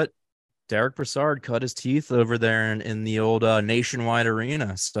you know what? Derek Brassard cut his teeth over there in the old Nationwide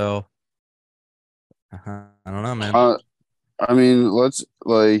Arena. So I don't know, man. I mean,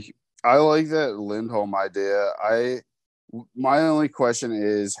 I like that Lindholm idea. My only question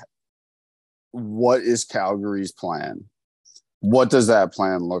is, what is Calgary's plan? What does that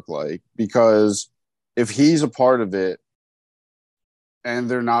plan look like? Because if he's a part of it and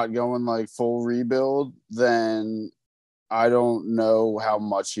they're not going like full rebuild, then I don't know how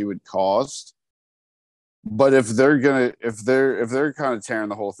much he would cost. But if they're kind of tearing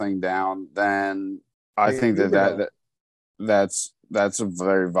the whole thing down, then I think that's a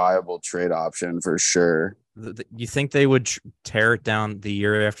very viable trade option for sure. You think they would tear it down the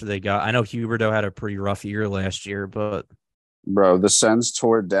year after they got? I know Huberdeau had a pretty rough year last year, but bro, the Sens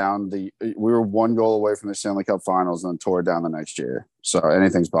tore it down. We were one goal away from the Stanley Cup Finals, and then tore it down the next year. So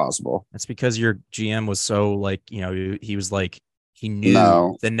anything's possible. That's because your GM was so like he was like he knew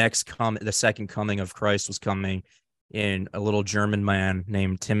the second coming of Christ was coming in a little German man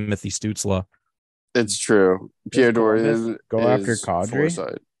named Timothy Stützle. It's true. Pierre Dorian go after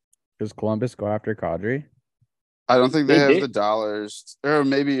Kadri. Does Columbus go after Kadri? I don't think they have the dollars, or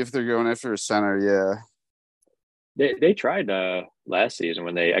maybe if they're going after a center, yeah. They tried last season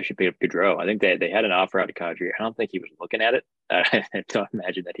when they actually picked up Gaudreau. I think they had an offer out to Kadri. I don't think he was looking at it. I don't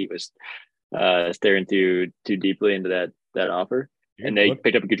imagine that he was staring too deeply into that offer. And they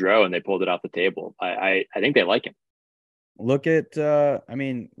picked up Gaudreau and they pulled it off the table. I think they like him. Look at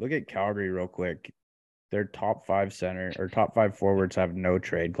Calgary real quick. Their top 5 center or top 5 forwards have no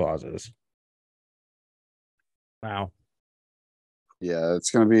trade clauses. Wow. Yeah, it's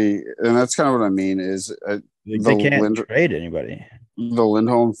going to be, and that's kind of what I mean is they can't trade anybody. The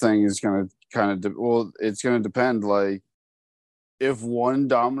Lindholm thing is going to it's going to depend. Like, if one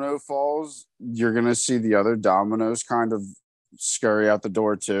domino falls, you're going to see the other dominoes kind of scurry out the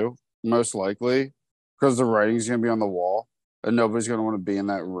door too, most likely, because the writing's going to be on the wall and nobody's going to want to be in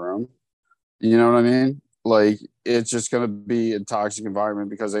that room. You know what I mean? Like, it's just going to be a toxic environment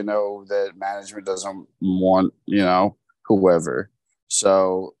because they know that management doesn't want, whoever.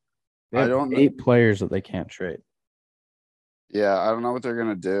 So They I have don't. 8 players that they can't trade. Yeah, I don't know what they're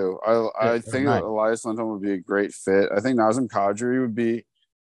gonna do. I They're think that nine. Elias Lindholm would be a great fit. I think Nazem Kadri would be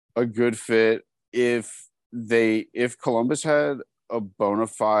a good fit if Columbus had a bona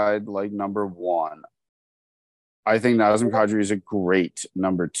fide like number one. I think Nazem Kadri is a great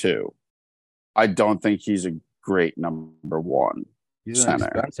number two. I don't think he's a great number one He's an center.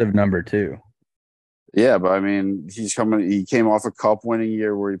 expensive number 2. Yeah, but I mean, he came off a cup winning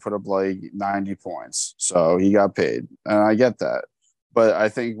year where he put up like 90 points. So he got paid. And I get that. But I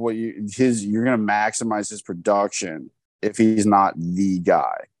think you're going to maximize his production if he's not the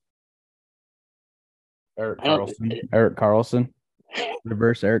guy. Eric Carlson.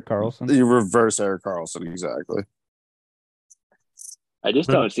 Reverse Eric Carlson. You reverse Eric Carlson, exactly. I just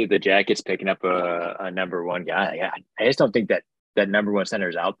don't see the Jackets picking up a number one guy. I just don't think that number one center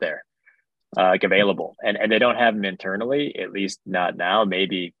is out there, available, and they don't have him internally, at least not now.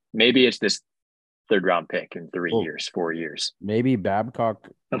 Maybe it's this third round pick in 3 years, 4 years. Maybe Babcock.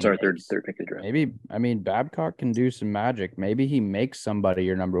 I'm sorry, third pick of the draft. Babcock can do some magic. Maybe he makes somebody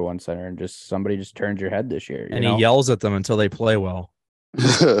your number one center, and somebody just turns your head this year. He yells at them until they play well.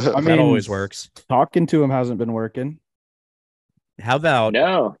 That always works. Talking to him hasn't been working. How about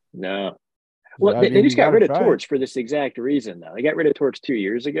no? Well, they just got rid of Torch for this exact reason, though. They got rid of Torch 2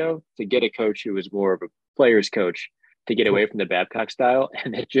 years ago to get a coach who was more of a player's coach to get away from the Babcock style,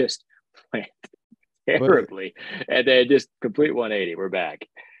 and it just went terribly. And then just complete 180. We're back.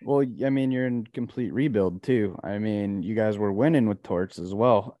 Well, I mean, you're in complete rebuild too. I mean, you guys were winning with Torch as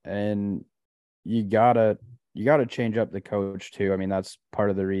well, and you gotta change up the coach too. I mean, that's part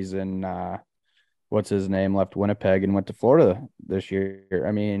of the reason. What's his name left Winnipeg and went to Florida this year.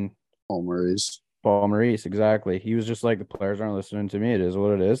 I mean, Paul Maurice, exactly. He was just like, the players aren't listening to me. It is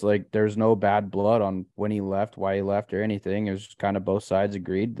what it is. Like, there's no bad blood on when he left, why he left, or anything. It was just kind of both sides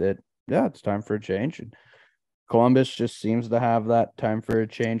agreed that, yeah, it's time for a change. And Columbus just seems to have that time for a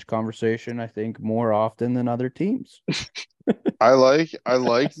change conversation, I think, more often than other teams. I like your,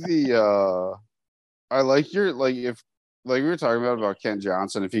 like, if, like we were talking about Kent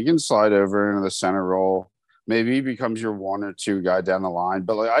Johnson, if he can slide over into the center role, maybe he becomes your 1 or 2 guy down the line.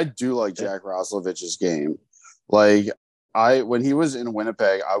 But like, I do like Jack Roslovic's game. Like, when he was in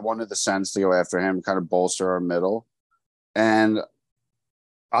Winnipeg, I wanted the Sens to go after him, kind of bolster our middle. And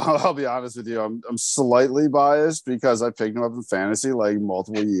I'll be honest with you, I'm slightly biased because I picked him up in fantasy like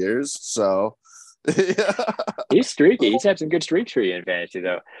multiple years. So yeah. He's streaky. He's had some good streaks for you in fantasy,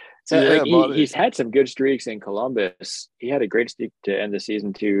 though. So yeah, he's had some good streaks in Columbus. He had a great streak to end the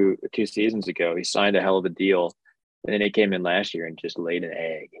season two seasons ago. He signed a hell of a deal, and then he came in last year and just laid an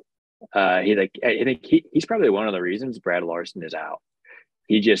egg. I think he's probably one of the reasons Brad Larson is out.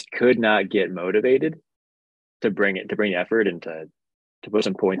 He just could not get motivated to bring effort and to put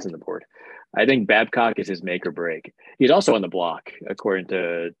some points on the board. I think Babcock is his make or break. He's also on the block, according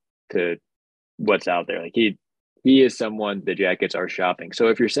to what's out there. Like he is someone the Jackets are shopping. So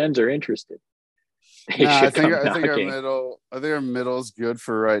if your Sens are interested, I think our middle is good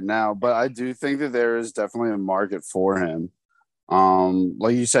for right now, but I do think that there is definitely a market for him.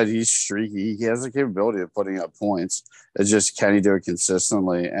 Like you said, he's streaky. He has the capability of putting up points. It's just, can he do it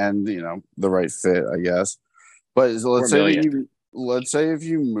consistently and the right fit, I guess. But let's say if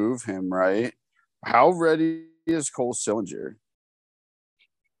you move him, right? How ready is Cole Sillinger?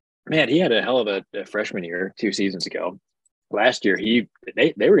 Man, he had a hell of a freshman year 2 seasons ago. Last year, they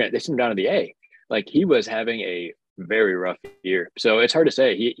sent him down to the A. Like, he was having a very rough year. So it's hard to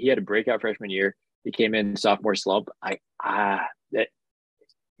say. He had a breakout freshman year. He came in sophomore slump.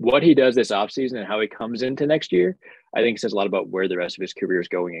 What he does this offseason and how he comes into next year, I think says a lot about where the rest of his career is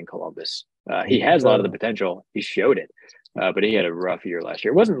going in Columbus. He has a lot of the potential. He showed it, but he had a rough year last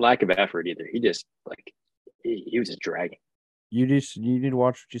year. It wasn't lack of effort either. He just he was just dragging. You need to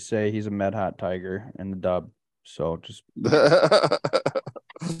watch what you say. He's a Med Hat Tiger in the dub. So just I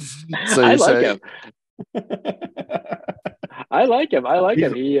like him. I like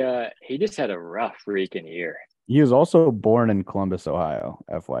him. He just had a rough freaking year. He was also born in Columbus, Ohio,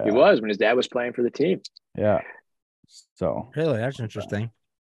 FYI. He was when his dad was playing for the team. Yeah. So really, that's interesting.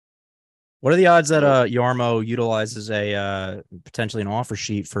 What are the odds that Yarmo utilizes a potentially an offer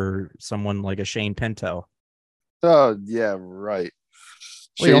sheet for someone like a Shane Pinto? Oh yeah, right.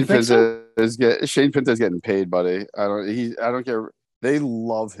 Well, Shane Pinto's getting paid, buddy. I don't care. They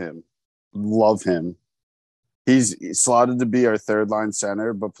love him. He's slotted to be our third line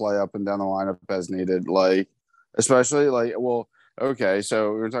center, but play up and down the lineup as needed. Like, especially Okay,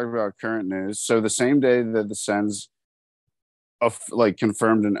 so we were talking about current news. So the same day that the Sens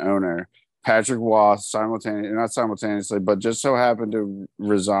confirmed an owner, Patrick Waugh not simultaneously, but just so happened to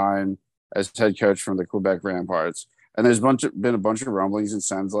resign as head coach from the Quebec Ramparts. And there's been a bunch of rumblings in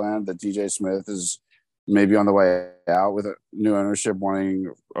Sens land that DJ Smith is maybe on the way out with a new ownership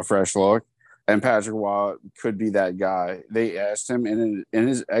wanting a fresh look. And Patrick Waugh could be that guy. They asked him in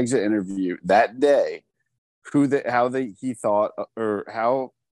his exit interview that day how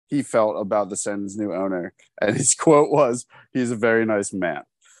he felt about the Sens' new owner, and his quote was, "He's a very nice man."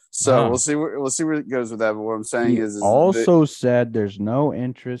 So we'll see where it goes with that. But what I'm saying is also said there's no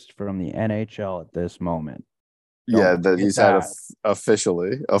interest from the NHL at this moment. That he's had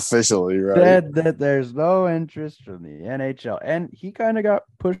officially, right? Said that there's no interest from the NHL, and he kind of got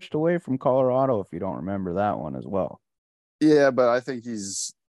pushed away from Colorado, if you don't remember that one as well. Yeah, but I think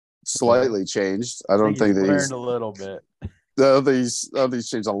he's slightly changed. I don't think that learned a little bit. I don't think he's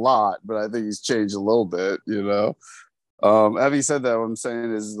changed a lot, but I think he's changed a little bit. Having said that, what I'm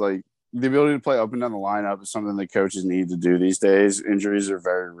saying is like the ability to play up and down the lineup is something that coaches need to do these days. Injuries are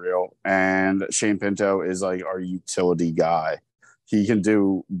very real, and Shane Pinto is like our utility guy. He can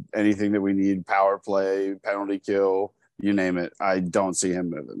do anything that we need: power play, penalty kill, you name it. I don't see him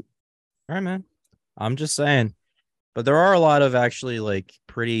moving. All right, man. I'm just saying, but there are a lot of actually like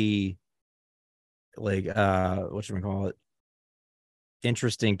pretty, like whatchamacallit,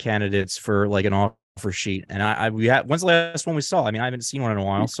 interesting candidates for like an offer sheet. And when's the last one we saw? I mean, I haven't seen one in a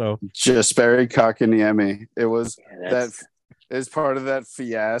while. So just Barry Kotkaniemi. It was is part of that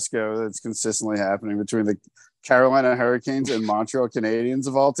fiasco that's consistently happening between the Carolina Hurricanes and Montreal Canadiens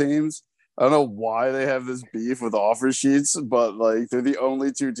of all teams. I don't know why they have this beef with offer sheets, but like they're the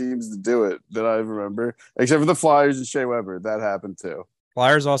only two teams to do it that I remember, except for the Flyers and Shea Weber. That happened too.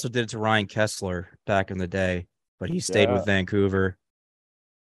 Flyers also did it to Ryan Kessler back in the day, but he stayed with Vancouver.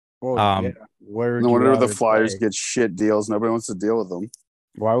 Well, no wonder the Flyers get shit deals. Nobody wants to deal with them.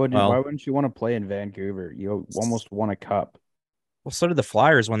 Why wouldn't you want to play in Vancouver? You almost won a cup. Well, so did the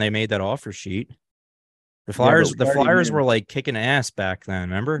Flyers when they made that offer sheet. The Flyers were like kicking ass back then.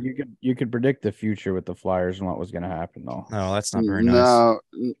 Remember? You could predict the future with the Flyers and what was going to happen, though. No, that's not very nice. No,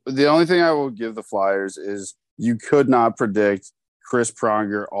 the only thing I will give the Flyers is you could not predict Chris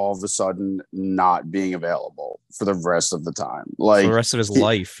Pronger all of a sudden not being available for the rest of the time, like for the rest of his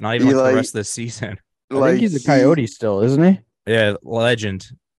life, not even for the rest of the season. I think he's a Coyote still, isn't he? Yeah, legend.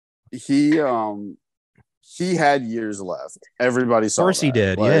 He had years left. Everybody saw. Of course, he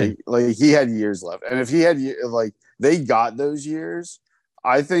did. Like he had years left, and if he had they got those years,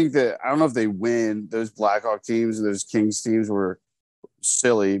 I think that I don't know if they win. Those Blackhawk teams and those Kings teams were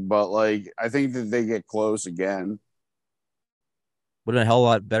silly, but like I think that they get close again. Would have been a hell of a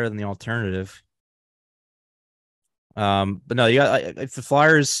lot better than the alternative. But no, if the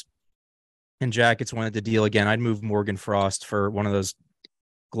Flyers and Jackets wanted to deal again, I'd move Morgan Frost for one of those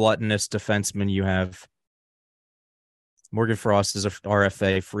gluttonous defensemen you have. Morgan Frost is a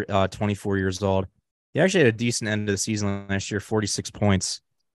RFA, 24 years old. He actually had a decent end of the season last year, 46 points.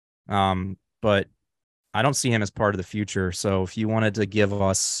 But I don't see him as part of the future. So if you wanted to give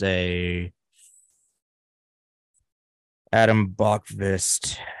us, say, Adam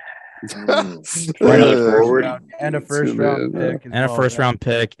Bachvist forward and a first round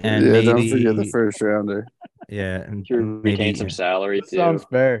pick, and yeah, maybe don't forget the first rounder. Yeah, and retain some salary too. Sounds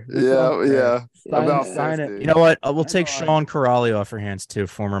fair. Yeah. About sign it. You know what? We'll take Sean Corrali off your hands too,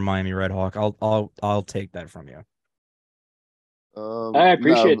 former Miami Redhawk. I'll take that from you. I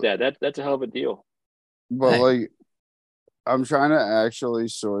appreciate that. That's a hell of a deal. But I'm trying to actually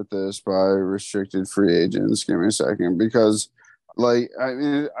sort this by restricted free agents. Give me a second, because I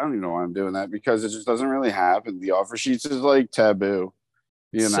don't even know why I'm doing that, because it just doesn't really happen. The offer sheets is like taboo.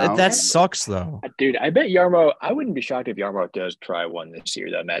 That sucks though. Dude, I bet Yarmo, I wouldn't be shocked if Yarmo does try one this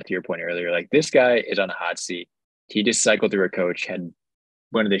year though, Matt, to your point earlier. Like, this guy is on a hot seat. He just cycled through a coach, had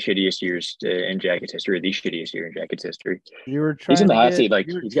one of the shittiest years in Jackets history, the shittiest year in Jackets history. He's in the hot seat. Like,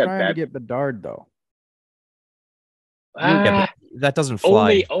 he's got bad. To get Bedard though. That doesn't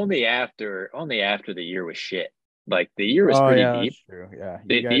fly. Only after the year was shit. Like, the year was pretty deep. That's true. Yeah,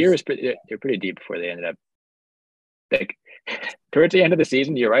 the year was pretty deep before they ended up. Like, towards the end of the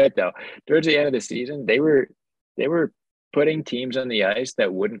season, you're right though. Towards the end of the season, they were putting teams on the ice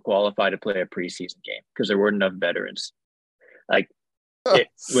that wouldn't qualify to play a preseason game because there weren't enough veterans. Like, it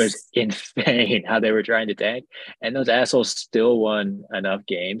was insane how they were trying to tank, and those assholes still won enough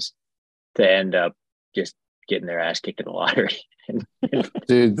games to end up just getting their ass kicked in the lottery.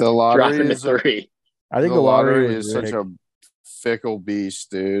 Dude, the lottery dropping to 3. I think the lottery is such a fickle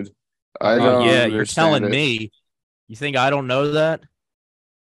beast, dude. You're telling me You think I don't know that?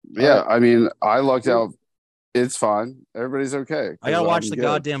 Yeah, I mean, I lucked out. It's fine. Everybody's okay. I gotta watch the good.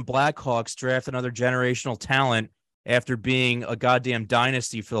 goddamn Blackhawks draft another generational talent after being a goddamn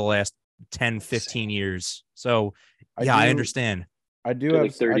dynasty for the last 10, 15 years. So I understand. I do They're have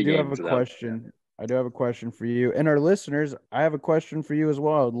like 30 I do have a games without- question. I do have a question for you and our listeners. I have a question for you as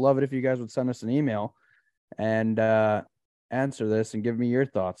well. I would love it if you guys would send us an email and answer this and give me your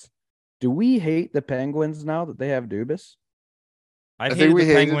thoughts. Do we hate the Penguins now that they have Dubas? I've I hated think we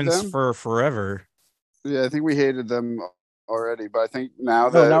the hated Penguins them. for forever. Yeah, I think we hated them already, but I think now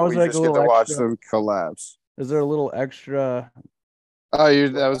No, that now it's we like a just get to little watch extra- them collapse. Is there a little extra? Oh,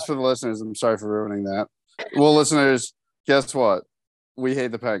 that was for the listeners. I'm sorry for ruining that. Well, listeners, guess what? We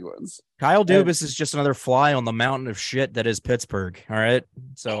hate the Penguins. Kyle Dubas is just another fly on the mountain of shit that is Pittsburgh. All right.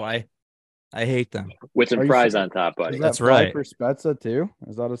 So I hate them. with some Are you fries sure? on top, buddy. Is that That's fly right. for Spezza too?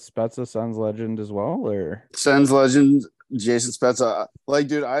 Is that a Spezza Sons legend as well, or Sens legend Jason Spezza. Like,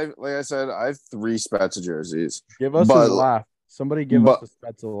 dude, like I said, I have 3 Spezza jerseys. give us But- a laugh? Somebody give but- us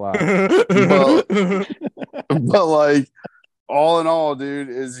a Spezza laugh. But like, all in all, dude,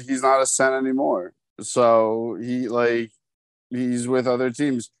 is he's not a Sen anymore. So he's with other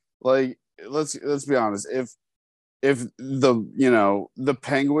teams. Like, let's be honest. If the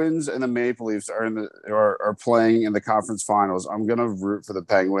Penguins and the Maple Leafs are playing in the conference finals, I'm gonna root for the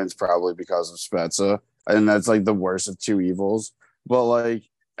Penguins probably because of Spezza, and that's like the worst of 2 evils. But like,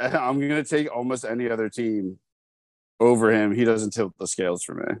 I'm gonna take almost any other team over him. He doesn't tilt the scales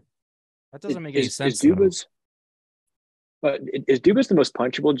for me. That doesn't make any sense. Is though. Dubas, but is Dubas the most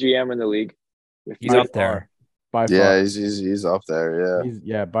punchable GM in the league? He's By up there. far. By far. Yeah, he's up there.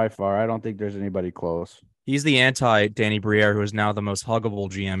 Yeah, By far. I don't think there's anybody close. He's the anti Danny Briere, who is now the most huggable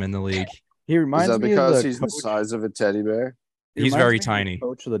GM in the league. He reminds is that me because of the he's the coach- size of a teddy bear? he He's reminds very me of the tiny.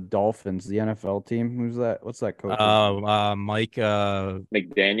 Coach of the Dolphins, the NFL team. Who's that? What's that coach? Mike.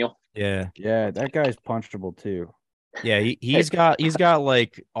 McDaniel. Yeah, Yeah, that guy's punchable too. yeah. He's got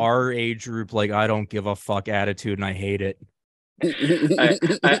like our age group, like I don't give a fuck attitude, and I hate it.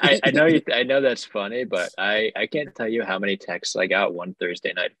 I know I know that's funny, but I can't tell you how many texts I got one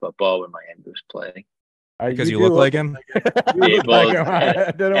Thursday night football when Miami was playing. Because you do look like him. You look like him. And-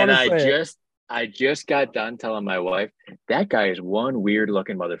 I didn't And want to say it. I just got done telling my wife that guy is one weird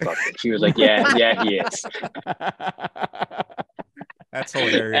looking motherfucker. She was like, "Yeah, he is." That's And I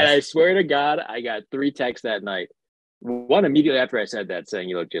hilarious. swear to God, I got 3 texts that night. One immediately after I said that, saying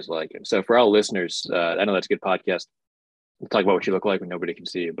you look just like him. So for all listeners, I know that's a good podcast. We'll talk about what you look like when nobody can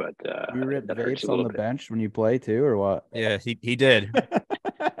see you, but You rip that hurts vapes a on little the bit. bench when you play too, or what? Yeah, he did.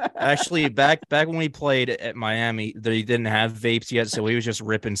 Actually, back when we played at Miami, they didn't have vapes yet, so he was just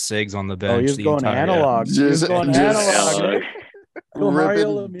ripping cigs on the bench. Oh, he was the going entire, analog. He was Just- going just analog. analog. Go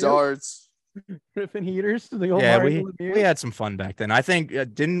Mario Ripping Lemieux. darts. Ripping heaters to the old Yeah, Mario we Lemieux. had some fun back then. I think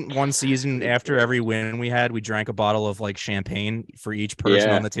didn't one season after every win we had, we drank a bottle of like champagne for each person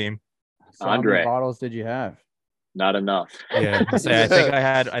Yeah. on the team. So how many Andre. bottles did you have? Not enough. Yeah, so I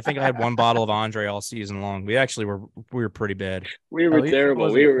think I had 1 bottle of Andre all season long. We actually were pretty bad. We At were least it terrible.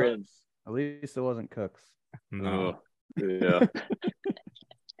 wasn't We were in. Cooks. At least it wasn't Cooks. No. Oh, yeah.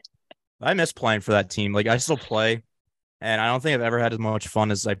 I miss playing for that team. Like I still play, and I don't think I've ever had as much fun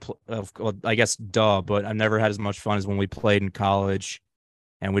as I guess but I've never had as much fun as when we played in college,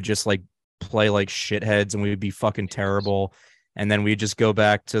 and we'd just like play like shitheads, and we would be fucking terrible, and then we'd just go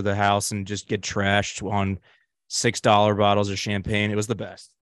back to the house and just get trashed on $6 bottles of champagne. It was the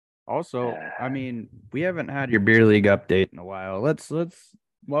best. Also, I mean, we haven't had your beer league update in a while. Let's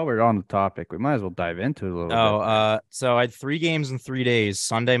while we're on the topic, we might as well dive into it a little bit. So I had 3 games in 3 days: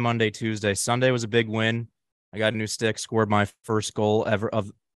 Sunday, Monday, Tuesday. Sunday was a big win. I got a new stick, scored my first goal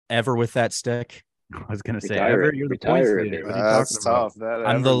ever with that stick. I was gonna say, Retire ever it. you're the Retire points it, leader. baby. What are you That's talking about? tough. That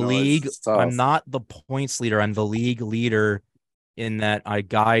I'm the ever noise league. is tough. I'm not the points leader. I'm the league leader in that I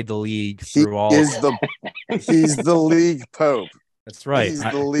guide the league He through all. is he's the league pope. That's right. He's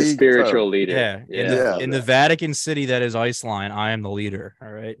I- the The league spiritual pope. leader. yeah. Yeah. In the Vatican City that is Iceland, I am the leader.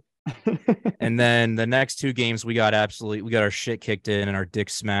 All right. And then the next 2 games, we got our shit kicked in and our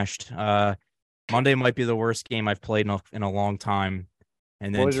dicks smashed. Monday might be the worst game I've played in a long time.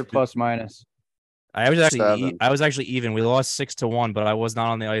 And then What was your plus minus? I was actually 7. I was actually even. We lost 6-1, but I was not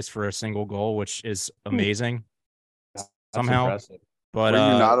on the ice for a single goal, which is amazing. That's Somehow. impressive. But Were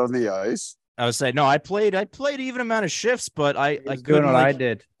you not on the ice? I would say no. I played even amount of shifts, but I He's doing couldn't. what I Like,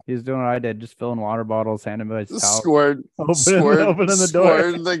 did. He's doing what I did, just filling water bottles, handing him his towel, Squirt, opening the door.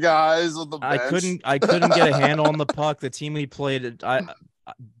 squirting the guys on the bench. I couldn't get a handle on the puck. The team we played,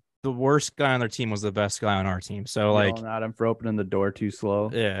 the worst guy on their team was the best guy on our team. So like, Yelling at him for opening the door too slow.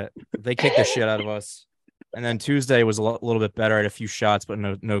 yeah, they kicked the shit out of us. And then Tuesday was a little bit better. I had a few shots, but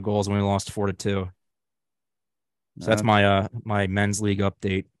no goals, and we lost 4-2. So that's my men's league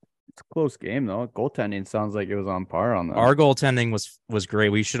update. It's a close game though. Goaltending sounds like it was on par on that. Our goaltending was great.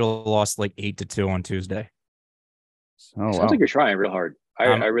 We should have lost like 8-2 on Tuesday. Oh, Sounds like you're trying real hard. I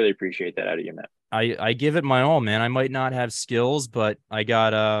really appreciate that out of you, Matt. I give it my all, man. I might not have skills, but I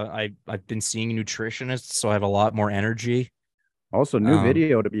got I've been seeing nutritionists, so I have a lot more energy. Also, new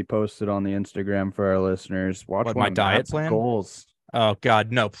video to be posted on the Instagram for our listeners. Watch what, one my of diet Matt's plan? goals. Oh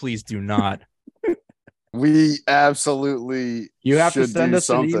God, no! Please do not. We absolutely You have to should send do us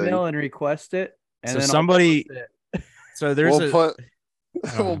something. an email and request it. And So then somebody- I'll post it. So there's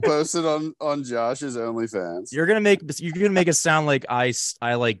We'll post it on Josh's OnlyFans. You're gonna make it sound like I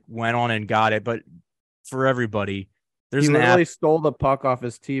like went on and got it, but for everybody, there's He an literally app. stole the puck off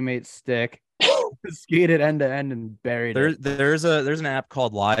his teammate's stick, skated end to end, and buried it. There's an app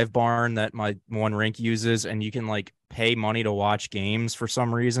called Live Barn that my one rink uses, and you can like pay money to watch games for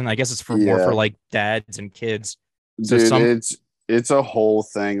some reason. I guess it's more for like dads and kids. So Dude, it's a whole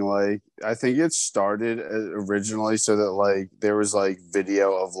thing. Like, I think it started originally so that like there was like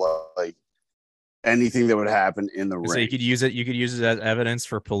video of like anything that would happen in the so ring. you could use it as evidence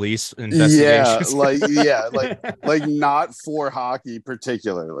for police investigations. like not for hockey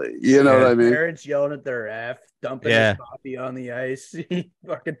particularly. You know what I mean? Parents yelling at their ref, dumping Yeah. his coffee on the ice.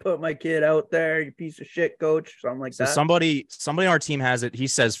 Fucking put my kid out there, you piece of shit, coach. Something like So that. somebody on our team has it. He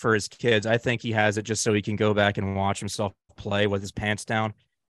says for his kids. I think he has it just so he can go back and watch himself play with his pants down.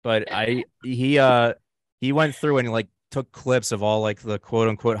 But he went through and like took clips of all like the quote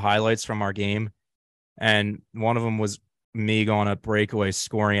unquote highlights from our game, and one of them was me going a breakaway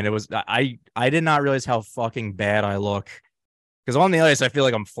scoring, and it was I did not realize how fucking bad I look. Because on the ice, I feel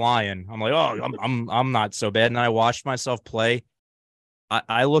like I'm flying. I'm like, oh, I'm not so bad. And then I watched myself play.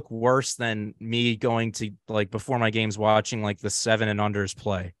 I look worse than me going to like before my games watching like the 7 and unders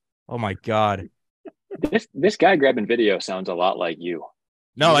play. Oh my God. This guy grabbing video sounds a lot like you.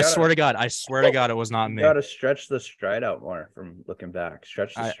 No, I swear to God, it was not You me. gotta stretch the stride out more from looking back.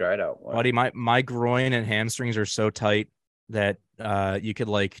 Stretch the stride out more. Buddy, my groin and hamstrings are so tight that you could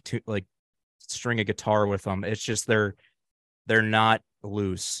like string a guitar with them. It's just they're not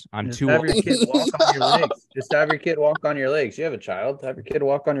loose. Just have your kid walk on your legs. Just have your kid walk on your legs. You have a child, have your kid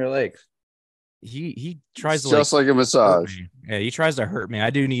walk on your legs. He tries to just like a massage. Yeah, he tries to hurt me. I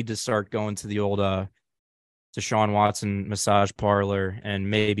do need to start going to the old Deshaun Watson massage parlor and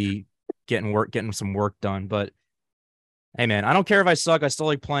maybe getting some work done. But hey, man, I don't care if I suck. I still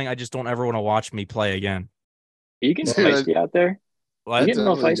like playing. I just don't ever want to watch me play again. Are you getting feisty out there? What? You getting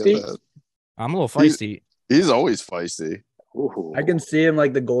a little feisty? I'm a little feisty. He's always feisty. Ooh. I can see him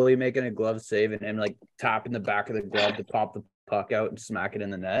like the goalie making a glove save and him like tapping the back of the glove to pop the puck out and smack it in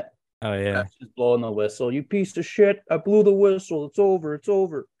the net. Oh yeah, That's just blowing the whistle. You piece of shit! I blew the whistle. It's over. It's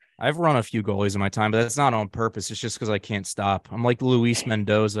over. I've run a few goalies in my time, but that's not on purpose. It's just because I can't stop. I'm like Luis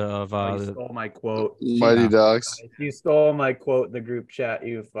Mendoza of You stole my quote. Mighty Ducks. You stole my quote in the group chat,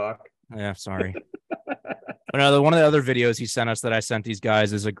 you fuck. Yeah, sorry. Another one of the other videos he sent us that I sent these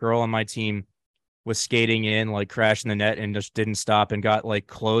guys is a girl on my team was skating in, like crashing the net and just didn't stop and got like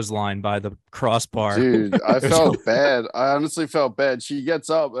clotheslined by the crossbar. Dude, I felt bad. I honestly felt bad. She gets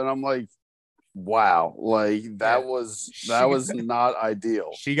up and I'm like, wow, like that was not ideal.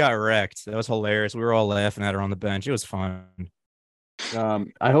 She got wrecked. That was hilarious. We were all laughing at her on the bench. It was fun.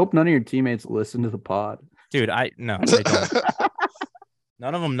 I hope none of your teammates listen to the pod. Dude, no, they don't.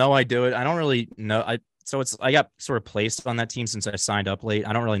 None of them know I do it. I don't really know. I got sort of placed on that team since I signed up late.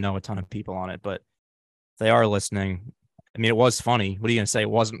 I don't really know a ton of people on it, but they are listening. I mean, it was funny. What are you going to say? It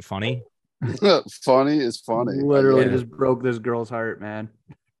wasn't funny? Funny is funny. Literally just broke this girl's heart, man.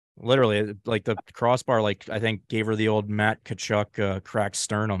 Literally, like the crossbar, like I think gave her the old Matt Kachuk cracked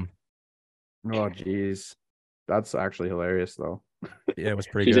sternum. Oh, geez. That's actually hilarious, though. Yeah, it was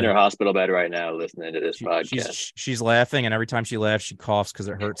pretty She's good. in her hospital bed right now listening to this podcast. She's laughing, and every time she laughs, she coughs because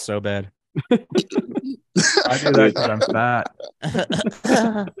it hurts so bad. I do that because I'm fat.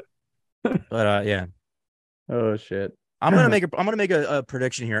 But yeah. Oh shit. I'm gonna make a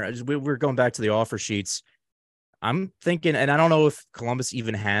prediction here. We're going back to the offer sheets. I'm thinking, and I don't know if Columbus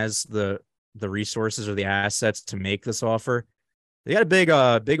even has the resources or the assets to make this offer. They got a big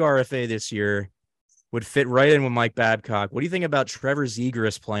RFA this year. Would fit right in with Mike Babcock. What do you think about Trevor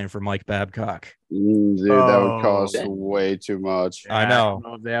Zegras playing for Mike Babcock? Dude, that would cost way too much. I know. I don't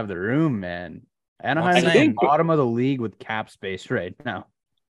know if they have the room, man. Anaheim's I at the think- bottom of the league with cap space right now.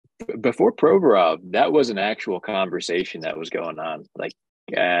 Before Provorov, that was an actual conversation that was going on. Like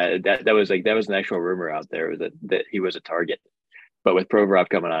that was an actual rumor out there that he was a target. But with Provorov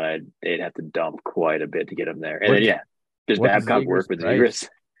coming on, they'd have to dump quite a bit to get him there. And What's- then, does what's Babcock Zegras' work with price? Zegras?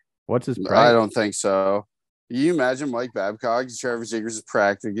 What's his I price? don't think so. You imagine Mike Babcock, Trevor Zegras is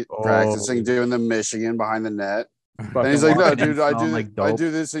practicing, Oh. doing the Michigan behind the net. Fucking And he's like, no, walking in dude, I smelling like I dope.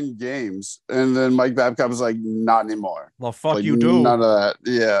 do this in games. And then Mike Babcock was like, not anymore. Well, fuck Like, you do. none of that.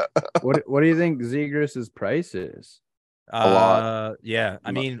 Yeah. What do you think Zegras' price is? lot. Yeah.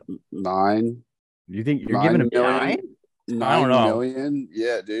 I mean, 9. You think you're 9 giving him million? 9? I don't know. 9 million?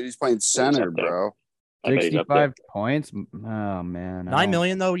 Yeah, dude, he's playing center, up there. bro. I bet he's up there. 65 points? Oh man. I 9 don't-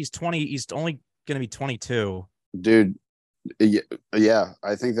 million though. He's 20. He's only going to be 22. Dude, yeah,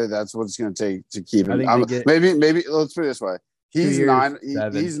 I think that's what it's going to take to keep I him. think they get Maybe let's put it this way. 2 He's years, 9.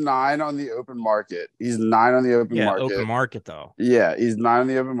 7. He's 9 on the open market. He's 9 on the open Yeah, market. open market though. Yeah, he's 9 on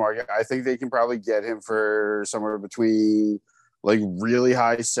the open market. I think they can probably get him for somewhere between like really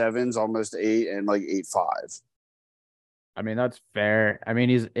high 7s, almost 8, and like 8.5. I mean, that's fair. I mean,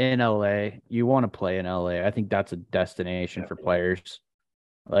 he's in LA. You want to play in LA. I think that's a destination for players.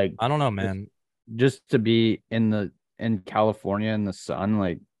 Like, I don't know, man. just to be in California in the sun,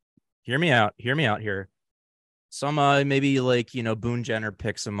 like, Hear me out here. Some maybe like, you know, Boone Jenner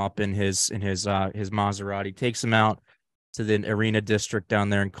picks him up in his Maserati, takes him out to the Arena District down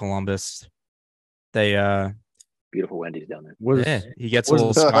there in Columbus. They Beautiful Wendy's down there. yeah, he gets a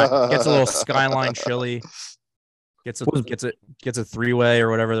little skyline chili. Gets a 3-way or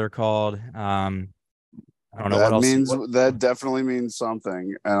whatever they're called. I don't know what else. That definitely means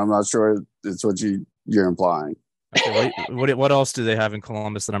something, and I'm not sure it's what you're implying. Okay, what else do they have in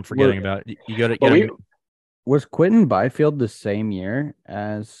Columbus that I'm forgetting about? You got to Well, get. was Quentin Byfield the same year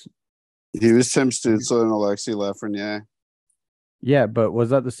as? He was Tim Stützle and Alexei Lafreniere. Yeah, but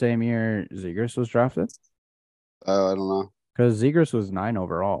was that the same year Zegras was drafted? Oh, I don't know. Because Zegras was 9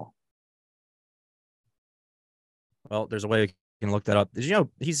 overall. Well, there's a way you can look that up. Did you know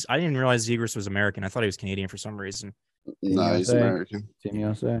I didn't realize Zegras was American. I thought he was Canadian for some reason. No, he's USA. American. Team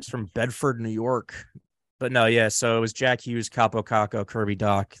USA. He's from Bedford, New York. But no, yeah. So it was Jack Hughes, Capo Caco, Kirby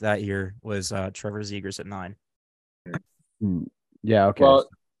Doc. That year was Trevor Zegras at 9. Yeah. Okay. Well,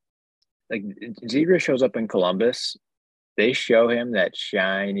 like Zegras shows up in Columbus. They show him that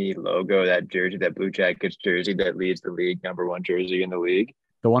shiny logo, that jersey, that Blue Jackets jersey that leads the league, #1 jersey in the league.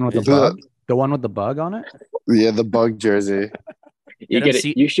 The one with the bug. The one with the bug on it. Yeah, the bug jersey. You get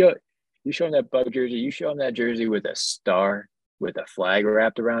it. You show him that bug jersey. You show him that jersey with a star with a flag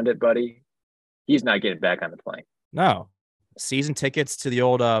wrapped around it, buddy. He's not getting back on the plane. No. Season tickets to the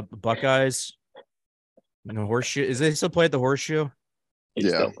old Buckeyes. And the Horseshoe. Is they still play at the Horseshoe? He's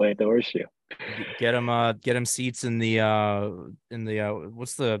still playing at the Horseshoe. Get him seats in the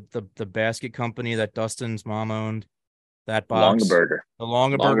what's the basket company that Dustin's mom owned? That box. Longaberger. The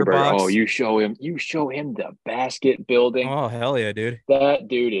Longaberger box. Oh, you show him the basket building. Oh, hell yeah, dude. That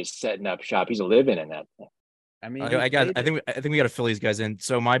dude is setting up shop. He's living in that thing. I mean, I think we got to fill these guys in.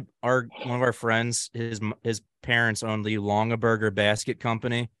 So one of our friends, his parents owned the Longaberger Basket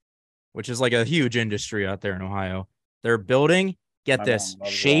Company, which is like a huge industry out there in Ohio. They're building, get this,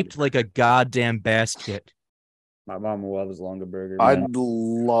 shaped like a goddamn basket. My mom loves Longaberger. I'd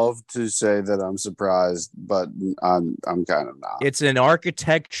love to say that I'm surprised, but I'm kind of not. It's an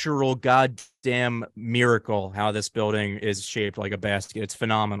architectural goddamn miracle how this building is shaped like a basket. It's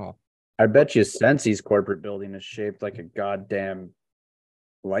phenomenal. I bet you Sensi's corporate building is shaped like a goddamn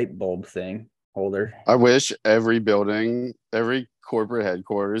light bulb thing holder. I wish every building, every corporate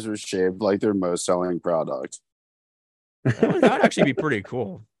headquarters was shaped like their most selling product. That would actually be pretty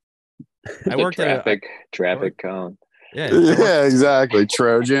cool. I worked traffic at traffic cone. Yeah, exactly.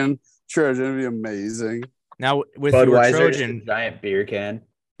 Trojan would be amazing. Now with your Budweiser, Trojan, giant beer can.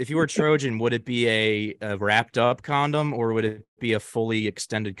 if you were Trojan, would it be a wrapped up condom or would it be a fully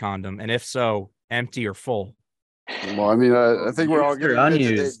extended condom? And if so, empty or full? Well, I mean, I think we're all Used or going to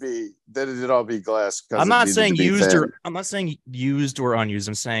unused? that it'd all be glass. I'm not saying used or unused.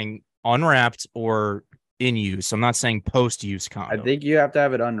 I'm saying unwrapped or in use. I'm not saying post use condom. I think you have to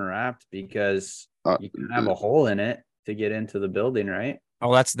have it unwrapped because you can have a hole in it to get into the building, right?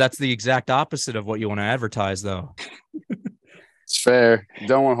 Oh, that's the exact opposite of what you want to advertise, though. It's fair. You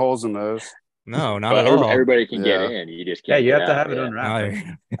don't want holes in those. No, not But at all. everybody can Yeah. get in. You just Yeah, can't. you get have to out, have it yeah. unwrapped.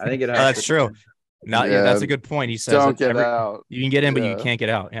 No, I think it has. that's to- true. No, yeah, that's a good point. He says Don't that get out. you can get in, but you Yeah. can't get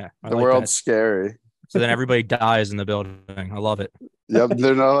out. Yeah, I The like world's that. scary. So then everybody dies in the building. I love it. Yep,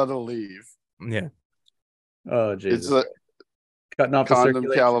 they're not allowed to leave. Yeah. Oh, It's Jesus. a Cutting off the condom,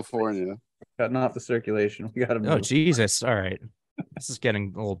 circulation. California. Cutting off the circulation. We got to Oh, Jesus. All right. This is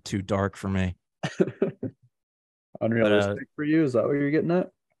getting a little too dark for me. Unrealistic for you? Is that what you're getting at?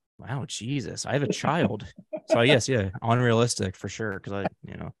 Wow, Jesus. I have a child. So yes, yeah, unrealistic for sure. Cause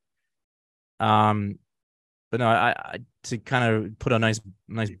but no, I to kind of put a nice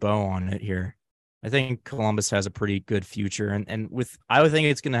bow on it here. I think Columbus has a pretty good future, and I would think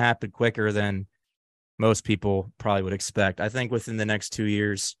it's going to happen quicker than most people probably would expect. I think within the next 2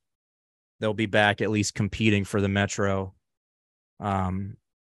 years, they'll be back at least competing for the Metro.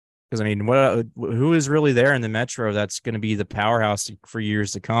 Because I mean, who is really there in the Metro that's going to be the powerhouse for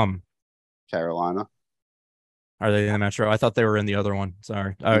years to come? Carolina. Are they in the Metro? I thought they were in the other one.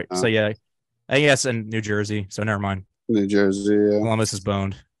 Sorry. All right. So yeah, I guess in New Jersey. So never mind. New Jersey. Yeah. Columbus is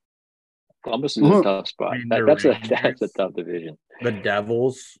boned. Columbus is a tough spot. I mean, That's a tough division. The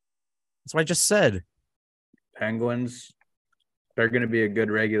Devils, That's what I just said. Penguins, they're going to be a good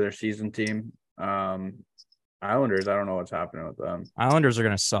regular season team. Islanders, I don't know what's happening with them. Islanders are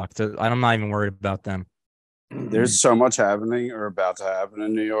going to suck. I'm not even worried about them. There's so much happening or about to happen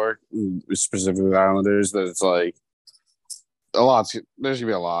in New York, specifically Islanders, that it's like a lot. There's gonna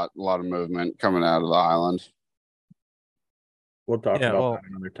be a lot of movement coming out of the island. We'll talk about that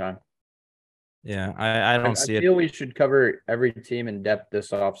another time. Yeah, I don't see it. I feel we should cover every team in depth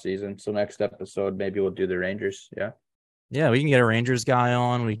this offseason. So next episode, maybe we'll do the Rangers. Yeah. Yeah, we can get a Rangers guy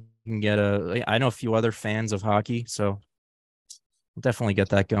on. We can get I know a few other fans of hockey, so we'll definitely get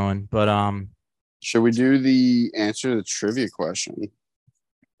that going. But should we do the answer to the trivia question?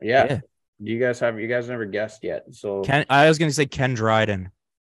 Yeah. You guys never guessed yet. So I was gonna say Ken Dryden.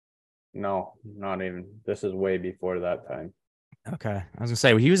 No, not even. This is way before that time. Okay. I was gonna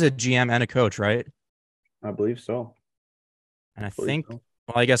say he was a GM and a coach, right? I believe so. And I think well,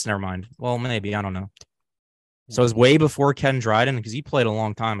 I guess never mind. Well, maybe. I don't know. So it was way before Ken Dryden because he played a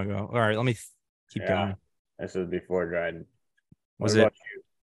long time ago. All right, let me keep going. This is before Dryden. Was it?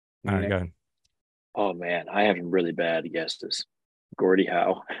 All right, go ahead. Oh man, I have really bad guesses. Gordie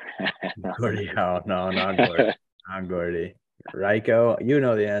Howe. Gordie Howe. No, not Gordie. Not Gordie. Ryko, you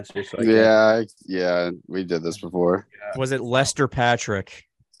know the answer. So yeah, we did this before. Yeah. Was it Lester Patrick?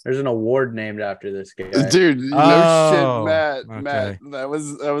 There's an award named after this guy. Dude, no shit, Matt. Okay. Matt, that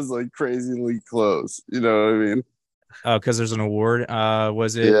was like crazily close. You know what I mean? Oh, because there's an award.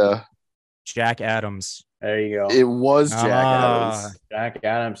 Was it Jack Adams? There you go. It was Jack Adams. Jack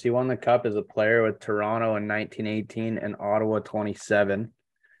Adams. He won the cup as a player with Toronto in 1918 and Ottawa 27.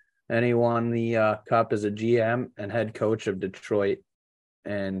 And he won the cup as a GM and head coach of Detroit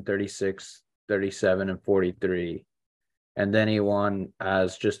in 36, 37, and 43. And then he won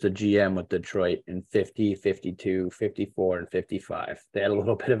as just a GM with Detroit in 50, 52, 54, and 55. They had a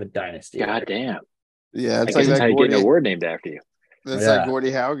little bit of a dynasty. God damn. Yeah, it's like that's how you get an award named after you. That's that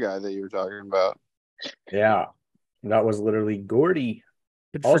Gordie Howe guy that you were talking about. Yeah, that was literally Gordie.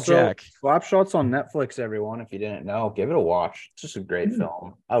 Good for Jack. Slapshot's on Netflix, everyone. If you didn't know, give it a watch. It's just a great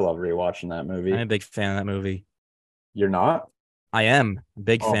film. I love rewatching that movie. I'm a big fan of that movie. You're not? I am a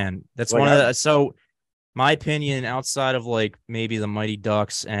big fan. That's one of the so my opinion, outside of like maybe the Mighty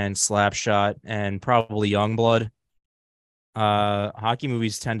Ducks and Slapshot and probably Youngblood, hockey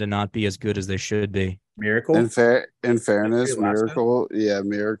movies tend to not be as good as they should be. Miracle? In fairness, Miracle. Yeah,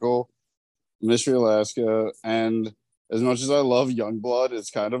 Miracle. Mystery Alaska. And as much as I love Youngblood, it's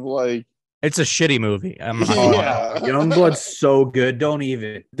kind of like it's a shitty movie. Youngblood's so good. Don't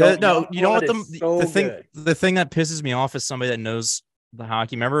even. You know what the thing that pisses me off is somebody that knows the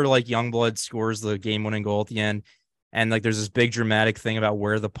hockey. Remember, like Youngblood scores the game-winning goal at the end, and like there's this big dramatic thing about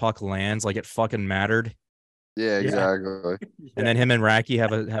where the puck lands, like it fucking mattered. Yeah, exactly. And then him and Racky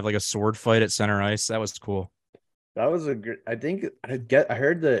have like a sword fight at center ice. That was cool. That was a good. I think I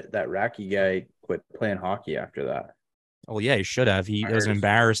heard that Racky guy quit playing hockey after that. Oh yeah, he should have. It was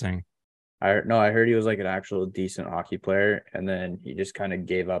embarrassing. I heard he was like an actual decent hockey player, and then he just kind of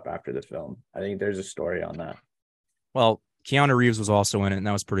gave up after the film. I think there's a story on that. Well, Keanu Reeves was also in it, and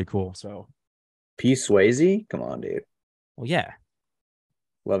that was pretty cool. So, P. Swayze, come on, dude. Well, yeah,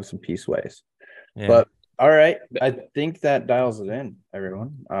 love some P. Swayze. Yeah. But all right, I think that dials it in.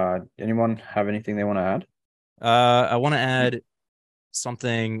 Everyone, anyone have anything they want to add? I want to add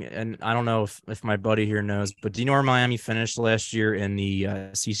something, and I don't know if my buddy here knows, but do you know where Miami finished last year in the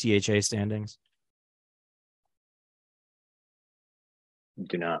CCHA standings?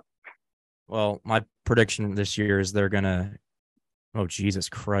 Do not. Well, my prediction this year is they're gonna. Oh Jesus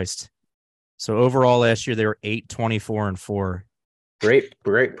Christ! So overall, last year they were 8-24-4. Great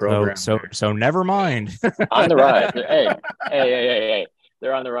program. So never mind. On the rise. Hey!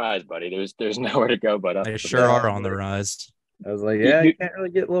 They're on the rise, buddy. There's nowhere to go but up. They sure are on the rise. I was like, you can't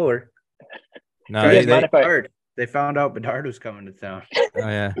really get lower. No, they found out Bedard was coming to town. Oh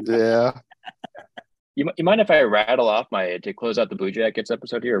yeah. Yeah. You mind if I rattle off to close out the Blue Jackets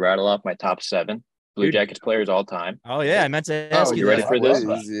episode here? Rattle off my top 7 Blue Dude. Jackets players all time. Oh yeah, I meant to ask you you ready that. for this?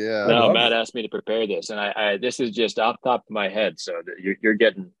 Please, yeah. I No, love Matt it. asked me to prepare this, and I this is just off the top of my head, so that you're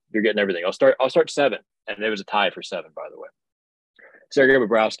getting everything. I'll start 7, and there was a tie for 7, by the way. Sergei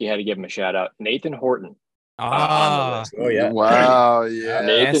Bobrovsky, had to give him a shout out. Nathan Horton on the Ah, list. Oh yeah. Wow, yeah.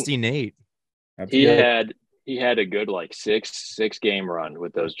 nasty Nate. That's He good. had a good like six game run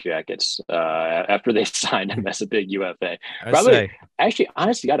with those Jackets after they signed him as a big UFA. I Probably, say actually,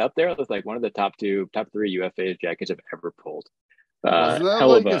 honestly, got up there with like one of the top 3 UFAs Jackets have ever pulled. Wasn't that Hell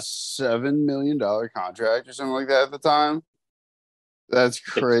like of a $7 million contract or something like that at the time? That's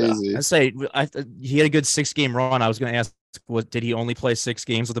think so. crazy. I say he had a good 6-game run. I was going to ask, did he only play 6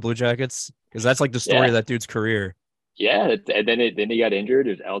 games with the Blue Jackets? Because that's like the story of that dude's career. Yeah, and then he got injured.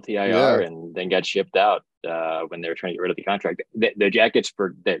 It was LTIR, Yeah. and then got shipped out when they were trying to get rid of the contract. The Jackets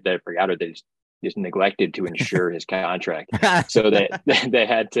they forgot it. They just neglected to insure his contract, so they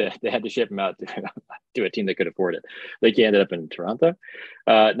had to ship him out to a team that could afford it. Like he ended up in Toronto.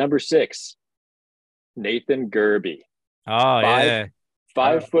 Number 6, Nathan Gerby. Oh yeah,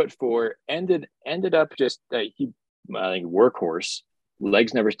 5'4", ended up just I think workhorse.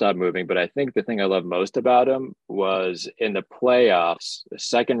 Legs never stopped moving, but I think the thing I love most about him was in the playoffs, the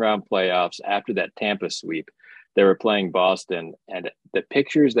second round playoffs after that Tampa sweep. They were playing Boston, and the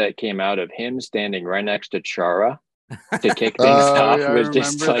pictures that came out of him standing right next to Chara to kick things off Yeah, was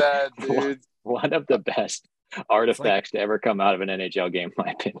just I remember like that, dude. one of the best artifacts to ever come out of an NHL game, in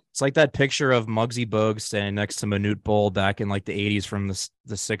my opinion. it's like that picture of Muggsy Bogues standing next to Manute Bol back in like the 80s from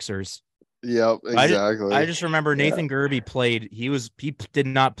the Sixers. Yep, exactly. I just remember Nathan Gerby played. He did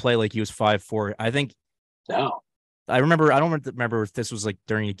not play like he was 5'4". I think. No, I remember. I don't remember if this was like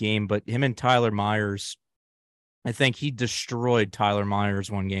during a game, but him and Tyler Myers. I think he destroyed Tyler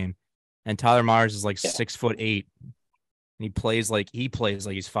Myers one game, and Tyler Myers is like 6'8", and he plays like he's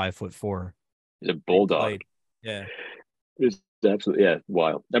 5'4". he's a bulldog. Yeah, It's absolutely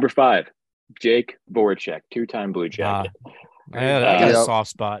wild. Number 5, Jake Voracek, 2-time Blue Jacket. I got a Yep. soft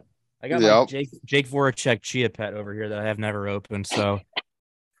spot. I got my Jake Voracek Chia Pet over here that I have never opened. So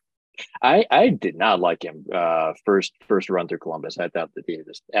I did not like him first run through Columbus. I thought that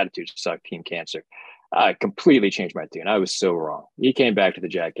his attitude sucked, team cancer. I completely changed my tune. I was so wrong. He came back to the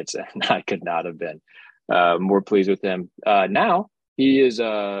Jackets, and I could not have been more pleased with him. Now he is,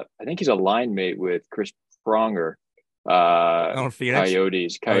 I think he's a line mate with Chris Pronger. Phoenix?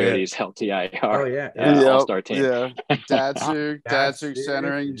 Coyotes, LTIR. Oh yeah. All-star team. Yeah, Datsuk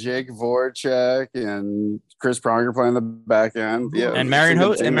centering, Jake Voracek, and Chris Pronger playing the back end. Yeah, and it's a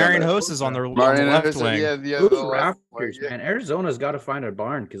good team Marion together. Host is on the Marion left Host, wing. yeah, the Those left wing, rafters, man. Arizona's got to find a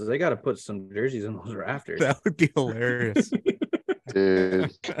barn because they got to put some jerseys in those rafters. That would be hilarious.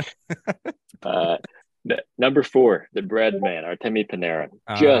 dude. Number 4, the bread man, Artemi Panarin.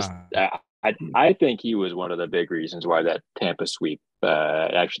 I think he was one of the big reasons why that Tampa sweep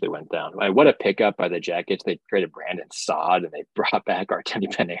actually went down. Like, what a pickup by the Jackets. They traded Brandon Saad and they brought back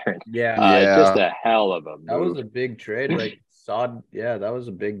Artemi Panarin. Yeah. Just a hell of a move. That was a big trade. Like Sod, that was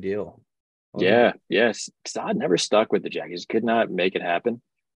a big deal. Yes. Saad never stuck with the Jackets. Could not make it happen.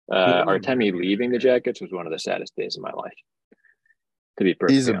 Artemi leaving the Jackets was one of the saddest days of my life. To be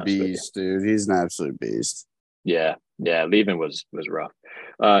perfectly He's a honest with you. beast, dude. He's an absolute beast. Yeah, leaving was rough.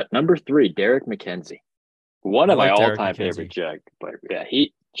 Number 3, Derek McKenzie, one of my all-time favorite Jack players. Yeah,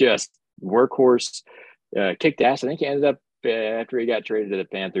 he just workhorse, kicked ass. I think he ended up after he got traded to the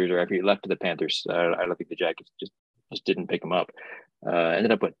Panthers, or after he left to the Panthers. I don't think the Jackets just didn't pick him up.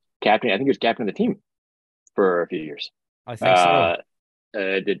 Ended up with captain. I think he was captain of the team for a few years. I think so.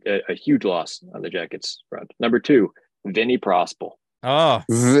 Did a huge loss on the Jackets front. Number 2, Vinny Prospal. Oh,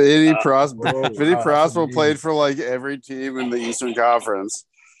 Vinny Prospal. Vinny wow, Prospal played for like every team in the Eastern Conference.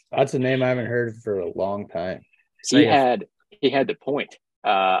 That's a name I haven't heard for a long time. He had the point.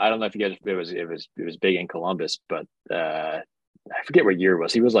 I don't know if you guys it was big in Columbus, but I forget what year it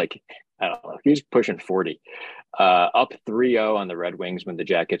was. He was like, I don't know, he was pushing 40. Up 3-0 on the Red Wings when the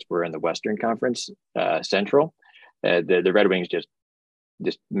Jackets were in the Western Conference Central. The Red Wings just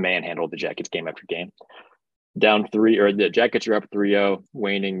manhandled the Jackets game after game. Down 3, or the Jackets are up 3-0,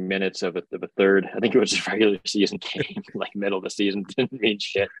 waning minutes of a third. I think it was a regular season game, like middle of the season, didn't mean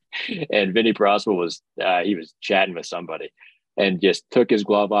shit. And Vinny Prospal was chatting with somebody and just took his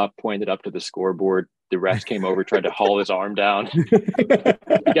glove off, pointed up to the scoreboard. The refs came over, tried to haul his arm down.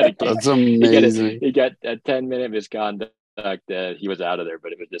 That's amazing. He got a 10-minute misconduct. He was out of there,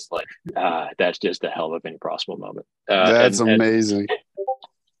 but it was just like, that's just a hell of a Vinny Prospal moment. That's amazing.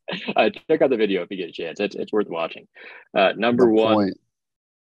 Check out the video if you get a chance. It's worth watching. Number 1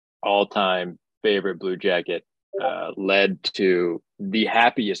 all-time favorite Blue Jacket led to the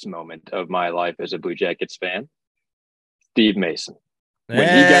happiest moment of my life as a Blue Jackets fan. Steve Mason. When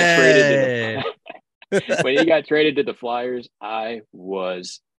he got traded when he got traded to the Flyers, I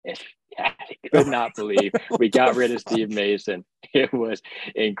could not believe we got rid of Steve Mason. It was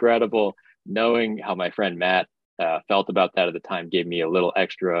incredible. Knowing how my friend Matt felt about that at the time gave me a little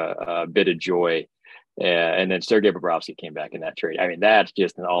extra bit of joy. And then Sergei Bobrovsky came back in that trade. I mean, that's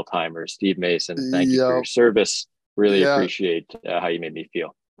just an all-timer. Steve Mason, thank you for your service. Really appreciate how you made me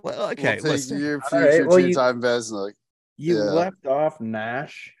feel. Well, okay. We'll take your All right, future well, two-time Vezina. You left off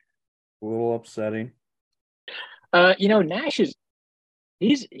Nash. A little upsetting. Nash is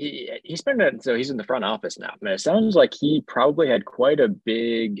he's in the front office now. And it sounds like he probably had quite a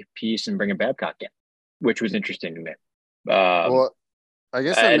big piece in bringing Babcock in, which was interesting to me. Well, I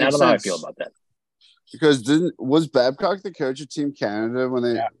guess that and I makes don't know how I sense. feel about that. Because was Babcock the coach of Team Canada when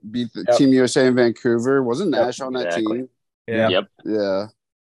they beat the Team USA in Vancouver? Wasn't Nash on that team? Yeah.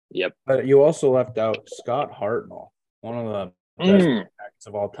 Yep. But you also left out Scott Hartnell, one of the best backs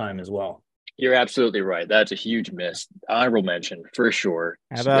of all time as well. You're absolutely right. That's a huge miss. Honorable mention for sure.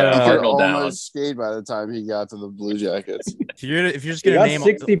 How about He could Hartnell down? almost skate by the time he got to the Blue Jackets. if you're just He gonna got name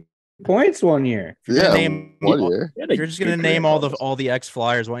 60 points one year. Yeah, name 1 year. if you're just gonna name all the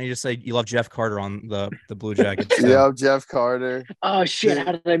ex-Flyers, why don't you just say you love Jeff Carter on the Blue Jackets? Yeah, Jeff Carter. Oh shit!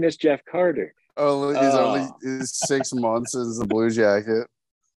 How did I miss Jeff Carter? He's only 6 months as a Blue Jacket.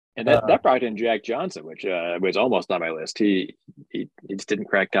 And that brought in Jack Johnson, which was almost on my list. He just didn't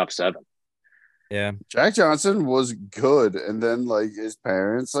crack top 7. Yeah, Jack Johnson was good, and then his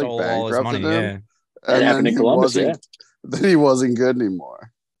parents stole all his money. bankrupted him, Yeah, and happened in Columbus. Then he wasn't good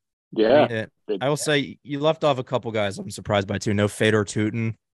anymore. Yeah. I will say you left off a couple guys I'm surprised by too. No Fedor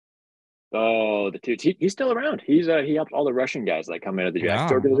Tutin. Oh, the Toots. He's still around. He helped all the Russian guys that come into the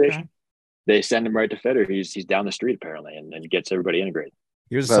Jackets organization. Okay. They send him right to Fedor. He's down the street apparently, and gets everybody integrated.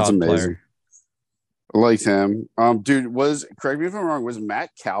 He was a That's solid amazing. player. I like him. Dude, correct me if I'm wrong, was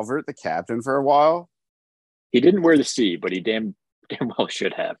Matt Calvert the captain for a while? He didn't wear the C, but he damn well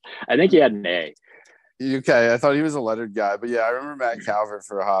should have. I think he had an A. Okay, I thought he was a lettered guy, but yeah, I remember Matt Calvert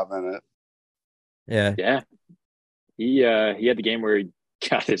for a hot minute. Yeah. Yeah. He had the game where he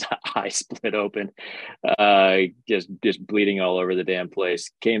got his eye split open, just bleeding all over the damn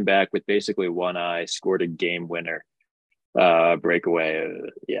place. Came back with basically one eye, scored a game winner. Breakaway.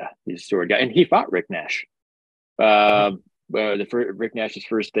 He's a sword guy, and he fought Rick Nash. Rick Nash's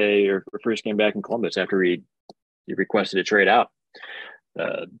first day or first game back in Columbus after he requested a trade out.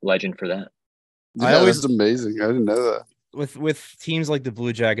 Legend for that. Yeah, that's amazing. I didn't know that. With teams like the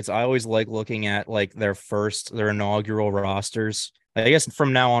Blue Jackets, I always like looking at their inaugural rosters. I guess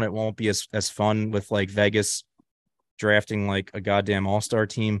from now on it won't be as fun with Vegas drafting a goddamn all-star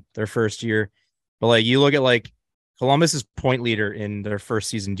team their first year. But you look at Columbus's point leader in their first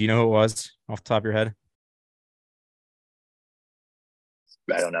season. Do you know who it was off the top of your head?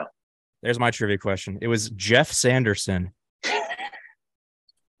 I don't know. There's my trivia question. It was Jeff Sanderson.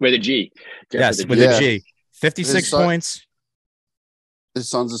 With a G. Yes, with a G. 56 points. His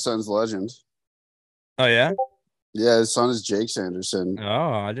son's a Sens legend. Oh, yeah? Yeah, his son is Jake Sanderson.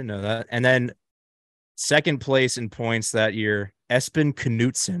 Oh, I didn't know that. And then second place in points that year, Espen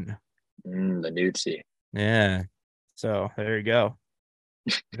Knutson. The Nudesy. Yeah. So there you go.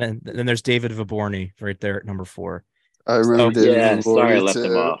 then there's David Vaborny right there at number 4. I remember David Vaborny sorry I left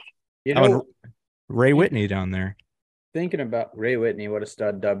him off. Ray Whitney down there. Thinking about Ray Whitney, what a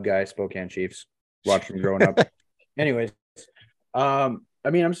stud dub guy, Spokane Chiefs. Watched him growing up. Anyways, I'm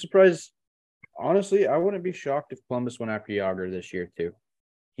surprised. Honestly, I wouldn't be shocked if Columbus went after Yager this year too.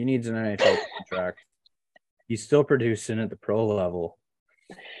 He needs an NHL contract. He's still producing at the pro level.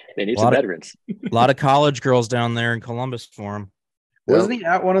 They need some veterans. A lot of college girls down there in Columbus for him. Wasn't he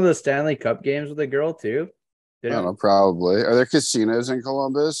at one of the Stanley Cup games with a girl too? I don't know, probably. Are there casinos in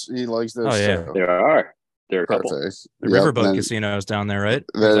Columbus? He likes those. Oh, yeah. too. There are a couple. The Riverboat casinos down there, right?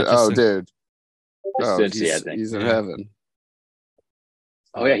 Dude. He's in heaven.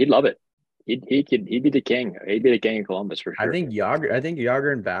 Oh yeah, he'd love it. He'd be the king. He'd be the king of Columbus for sure. I think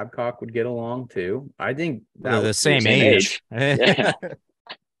Yager and Babcock would get along too. I think they're the same age. Yeah.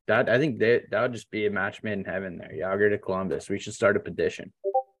 That would just be a match made in heaven there. Yager to Columbus. We should start a petition.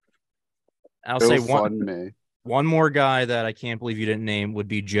 I'll say one more guy that I can't believe you didn't name would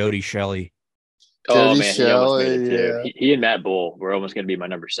be Jody Shelley. Oh man, he almost made it too. He and Matt Bull were almost going to be my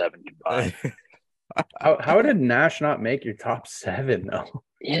number 7 combined. How did Nash not make your top 7 though?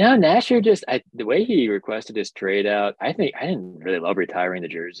 Nasher the way he requested his trade out, I didn't really love retiring the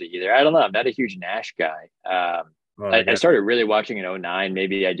jersey either. I don't know. I'm not a huge Nash guy. I started really watching in 2009.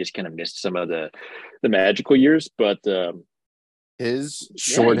 Maybe I just kind of missed some of the magical years, but his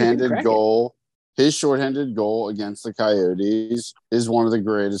shorthanded goal against the Coyotes is one of the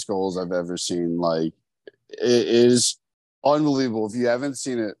greatest goals I've ever seen. Like, it is unbelievable. If you haven't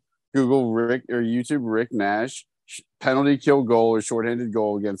seen it, Google Rick or YouTube Rick Nash penalty kill goal or shorthanded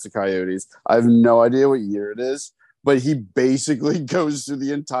goal against the Coyotes. I have no idea what year it is, but he basically goes through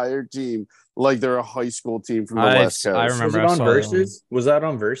the entire team like they're a high school team from the West Coast. I remember. Was it on Versus? Was that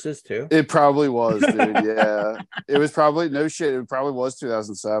on Versus too? It probably was, dude. Yeah, it was probably no shit. It probably was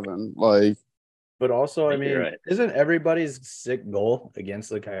 2007. Like, but also, I mean, right. Isn't everybody's sick goal against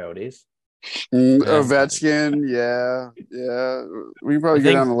the Coyotes? Ovechkin, yeah. We can probably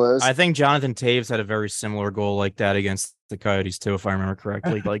get on the list. I think Jonathan Taves had a very similar goal like that against the Coyotes too, if I remember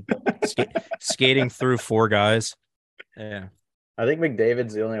correctly. Like skating through 4 guys. Yeah. I think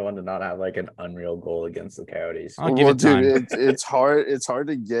McDavid's the only one to not have like an unreal goal against the Coyotes. I'll give it time. Dude, it's hard. It's hard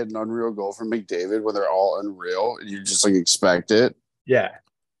to get an unreal goal from McDavid when they're all unreal and you just like expect it. Yeah,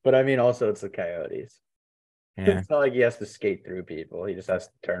 but I mean, also it's the Coyotes. Yeah. It's not like he has to skate through people. He just has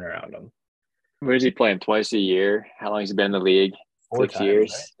to turn around them. Where is he playing? Twice a year? How long has he been in the league? 6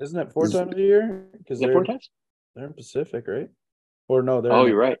 years. Right? Isn't it 4 times a year? Because Is it 4 times? They're in Pacific, right? Or no, they're. Oh,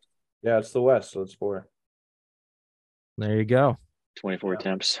 you're right. Yeah, it's the West, so it's 4. There you go. 24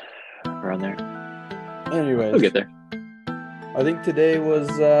 attempts around there. Anyways, We'll get there. I think today was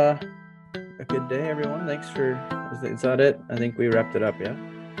a good day, everyone. Thanks for. Is that it? I think we wrapped it up. Yeah.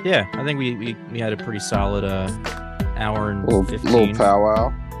 Yeah, I think we had a pretty solid hour and 15. Little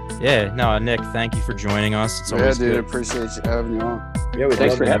powwow. Yeah, no, Nick, thank you for joining us. It's always dude, good. Appreciate you having you on. Yeah,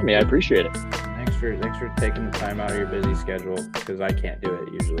 Thanks for having me. I appreciate it. Thanks for taking the time out of your busy schedule because I can't do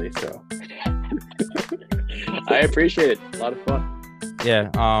it usually. So I appreciate it. A lot of fun. Yeah,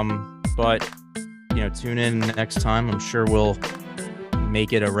 but tune in next time. I'm sure we'll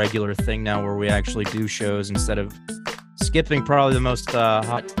make it a regular thing now where we actually do shows instead of skipping probably the most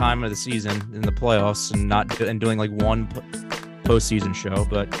hot time of the season in the playoffs and doing like one postseason show.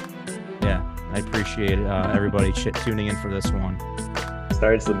 But yeah, I appreciate everybody tuning in for this one.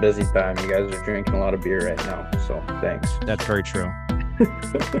 Sorry, it's the busy time. You guys are drinking a lot of beer right now, so thanks. That's very true.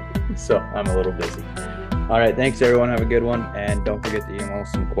 So I'm a little busy. All right, thanks everyone. Have a good one, and don't forget to email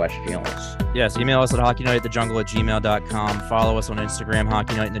us some questions. Yes, email us at hockeynightinthejungle@gmail.com. Follow us on Instagram,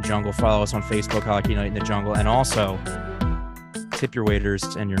 Hockey Night in the Jungle. Follow us on Facebook, Hockey Night in the Jungle, and also tip your waiters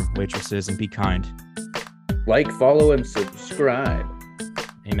and your waitresses and be kind. Like, follow, and subscribe.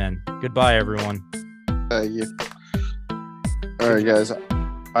 Amen. Goodbye, everyone. Thank you. All right, guys.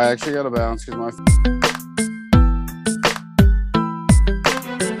 I actually got to bounce because my